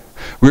cry,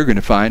 we're going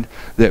to find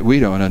that we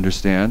don't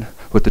understand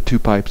what the two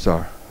pipes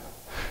are.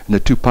 And the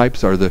two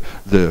pipes are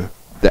the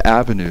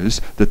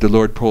avenues that the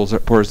Lord pours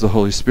the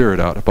Holy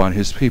Spirit out upon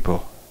his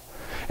people.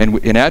 And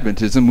in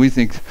Adventism, we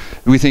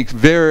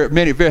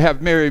have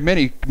very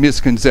many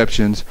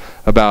misconceptions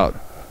about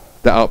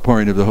the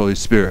outpouring of the Holy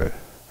Spirit.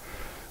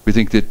 We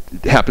think that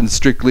it happens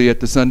strictly at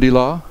the Sunday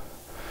law.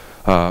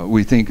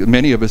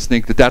 Many of us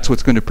think that that's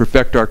what's going to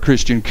perfect our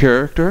Christian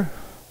character,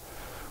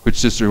 which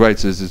Sister White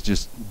says is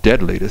just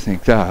deadly to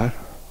think that.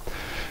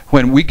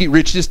 When we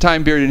reach this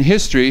time period in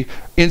history,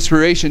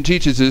 inspiration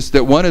teaches us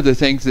that one of the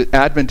things that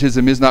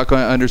Adventism is not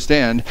going to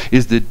understand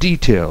is the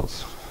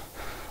details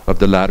of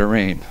the latter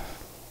rain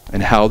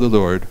and how the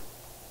Lord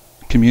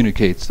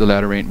communicates the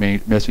latter rain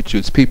message to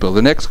its people.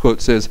 The next quote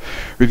says,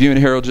 Review and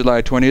Herald,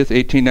 July 20th,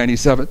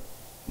 1897.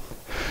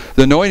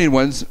 The anointed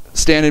ones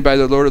standing by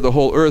the Lord of the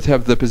whole earth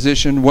have the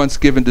position once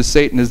given to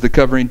Satan as the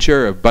covering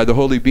cherub. By the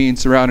holy being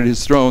surrounding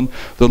his throne,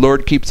 the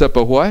Lord keeps up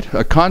a what?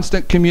 A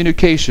constant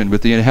communication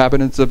with the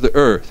inhabitants of the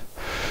earth.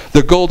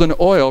 The golden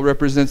oil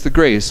represents the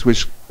grace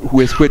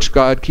with which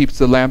God keeps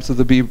the lamps of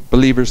the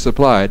believers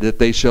supplied, that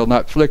they shall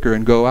not flicker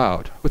and go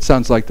out. Which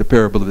sounds like the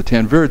parable of the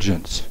 10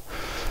 virgins.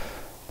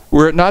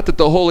 Were it not that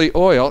the holy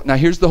oil, now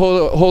here's the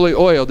holy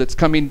oil that's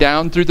coming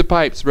down through the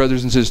pipes,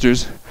 brothers and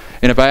sisters.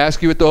 And if I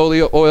ask you what the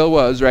holy oil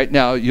was right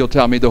now, you'll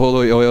tell me the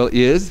holy oil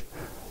is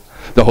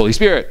the Holy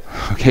Spirit.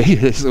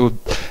 Okay, so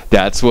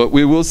that's what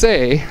we will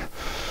say.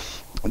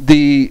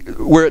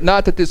 Were it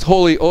not that this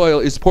holy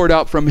oil is poured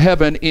out from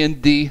heaven in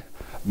the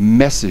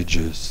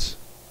messages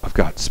of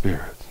God's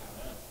Spirit.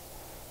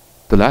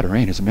 The latter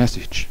rain is a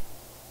message.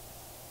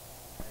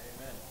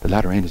 The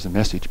latter rain is a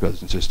message,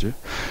 brothers and sisters.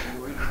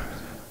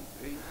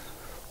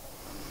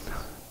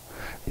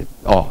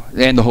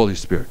 And the Holy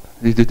Spirit.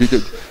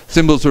 The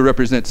symbols will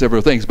represent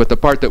several things, but the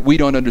part that we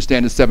don't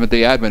understand as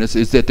Seventh-day Adventists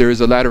is that there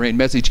is a latter rain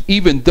message,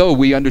 even though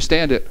we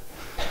understand it.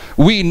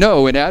 We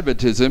know in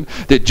Adventism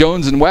that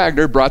Jones and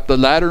Wagner brought the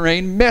latter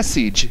rain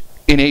message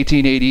in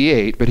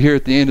 1888, but here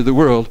at the end of the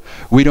world,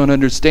 we don't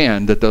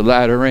understand that the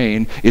latter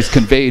rain is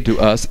conveyed to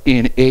us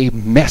in a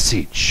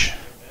message.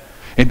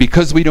 And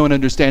because we don't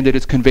understand that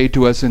it's conveyed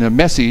to us in a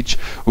message,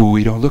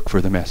 we don't look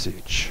for the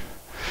message.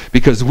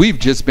 Because we've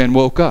just been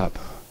woke up.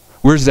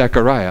 We're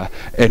Zechariah,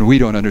 and we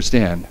don't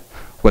understand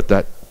what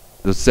the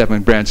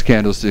 7 branch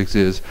candlesticks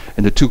is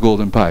and the 2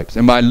 golden pipes.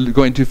 Am I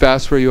going too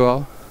fast for you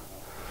all?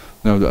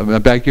 No,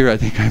 I'm back here. I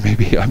think I may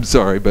be. I'm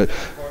sorry, but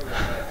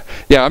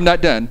yeah, I'm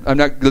not done.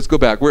 Let's go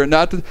back. Were it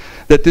not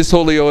that this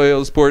holy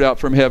oil is poured out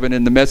from heaven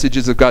and the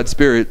messages of God's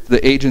Spirit,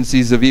 the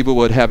agencies of evil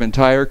would have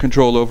entire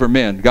control over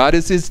men. God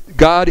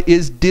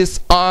is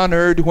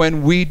dishonored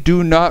when we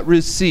do not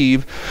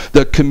receive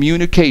the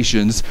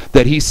communications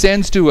that He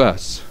sends to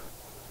us.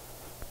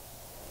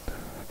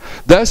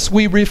 Thus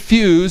we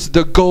refuse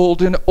the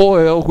golden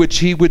oil which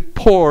He would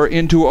pour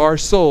into our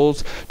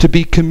souls to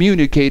be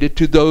communicated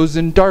to those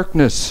in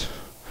darkness.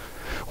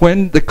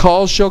 When the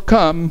call shall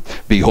come,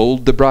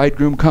 behold, the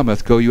bridegroom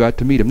cometh, go you out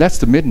to meet him. That's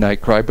the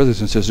midnight cry,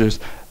 brothers and sisters.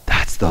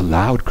 That's the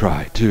loud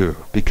cry too,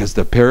 because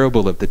the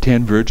parable of the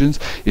 10 virgins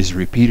is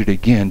repeated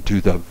again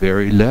to the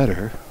very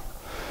letter.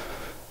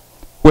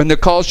 When the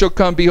call shall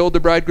come, behold, the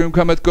bridegroom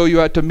cometh, go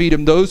you out to meet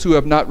him. Those who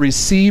have not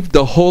received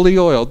the holy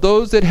oil,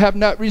 those that have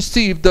not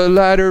received the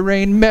latter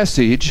rain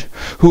message,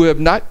 who have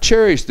not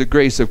cherished the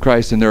grace of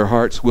Christ in their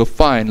hearts, will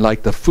find,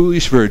 like the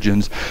foolish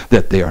virgins,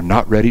 that they are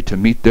not ready to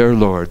meet their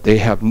Lord. They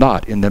have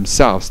not in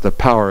themselves the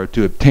power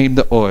to obtain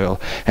the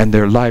oil, and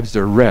their lives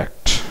are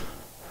wrecked.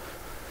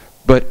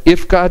 But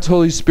if God's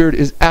Holy Spirit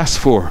is asked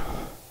for,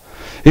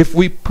 if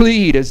we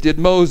plead, as did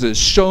Moses,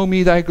 show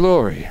me thy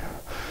glory,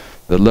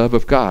 the love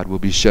of God will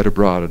be shed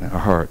abroad in our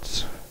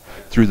hearts.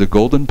 Through the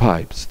golden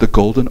pipes, the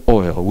golden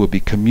oil will be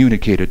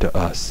communicated to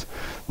us,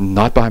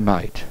 not by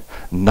might,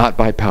 not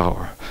by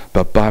power,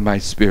 but by my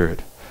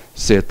Spirit,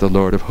 saith the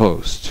Lord of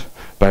hosts.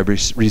 By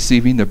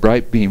receiving the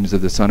bright beams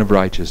of the Son of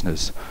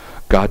Righteousness,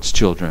 God's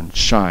children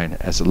shine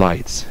as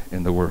lights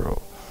in the world.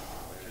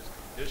 Which is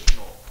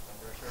conditional.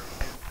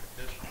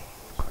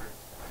 Conditional.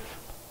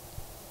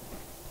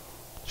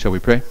 Shall we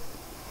pray?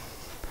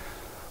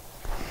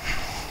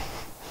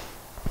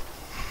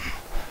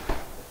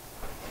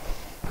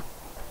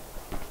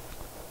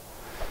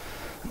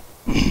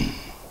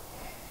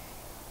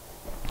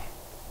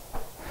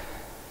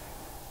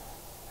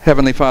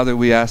 Heavenly Father,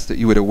 we ask that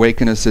you would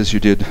awaken us as you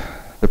did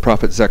the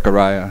prophet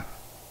Zechariah,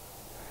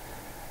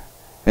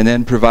 and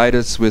then provide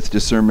us with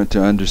discernment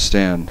to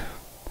understand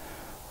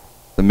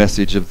the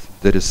message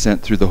that is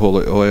sent through the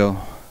holy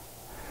oil.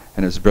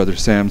 And as Brother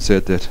Sam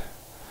said, that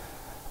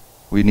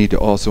we need to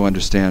also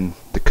understand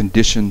the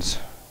conditions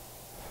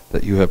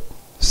that you have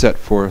set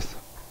forth,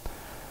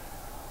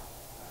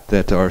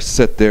 that are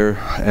set there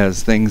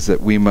as things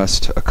that we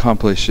must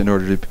accomplish in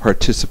order to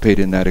participate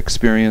in that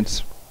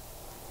experience.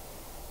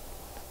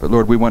 But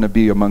Lord, we want to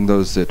be among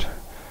those that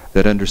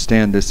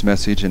understand this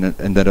message and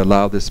that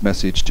allow this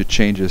message to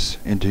change us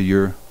into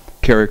your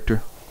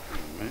character.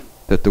 Amen.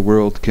 That the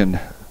world can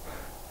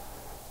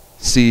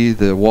see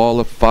the wall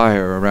of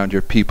fire around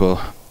your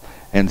people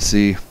and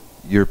see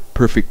your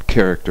perfect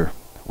character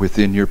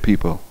within your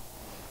people.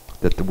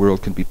 That the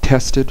world can be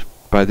tested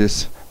by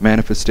this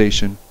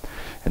manifestation,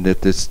 and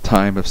that this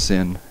time of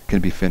sin can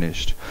be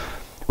finished.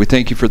 We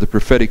thank you for the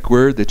prophetic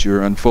word that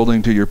you're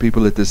unfolding to your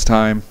people at this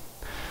time.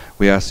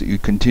 We ask that you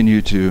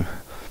continue to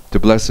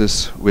bless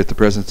us with the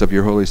presence of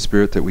your Holy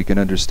Spirit, that we can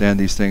understand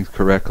these things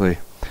correctly.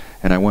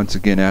 And I once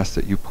again ask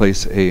that you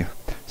place a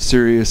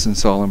serious and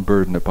solemn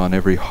burden upon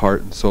every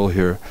heart and soul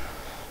here,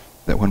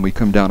 that when we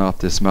come down off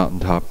this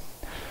mountaintop,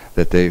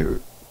 that they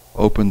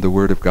open the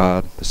Word of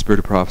God, the Spirit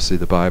of prophecy,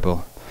 the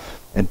Bible,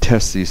 and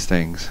test these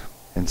things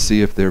and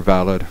see if they're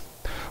valid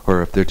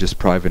or if they're just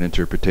private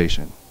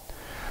interpretation.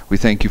 We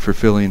thank you for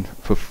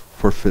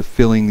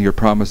fulfilling your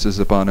promises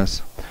upon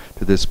us.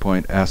 To this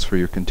point, ask for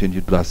your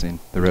continued blessing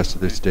the rest of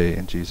this day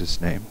in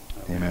Jesus' name.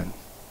 Amen.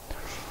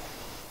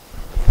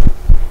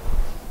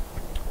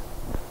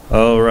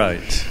 All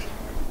right.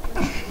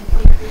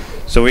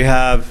 So we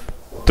have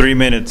 3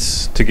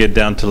 minutes to get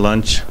down to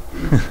lunch.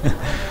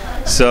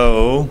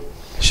 So,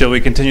 shall we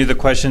continue the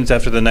questions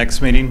after the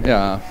next meeting?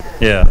 Yeah.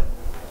 Yeah.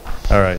 All right.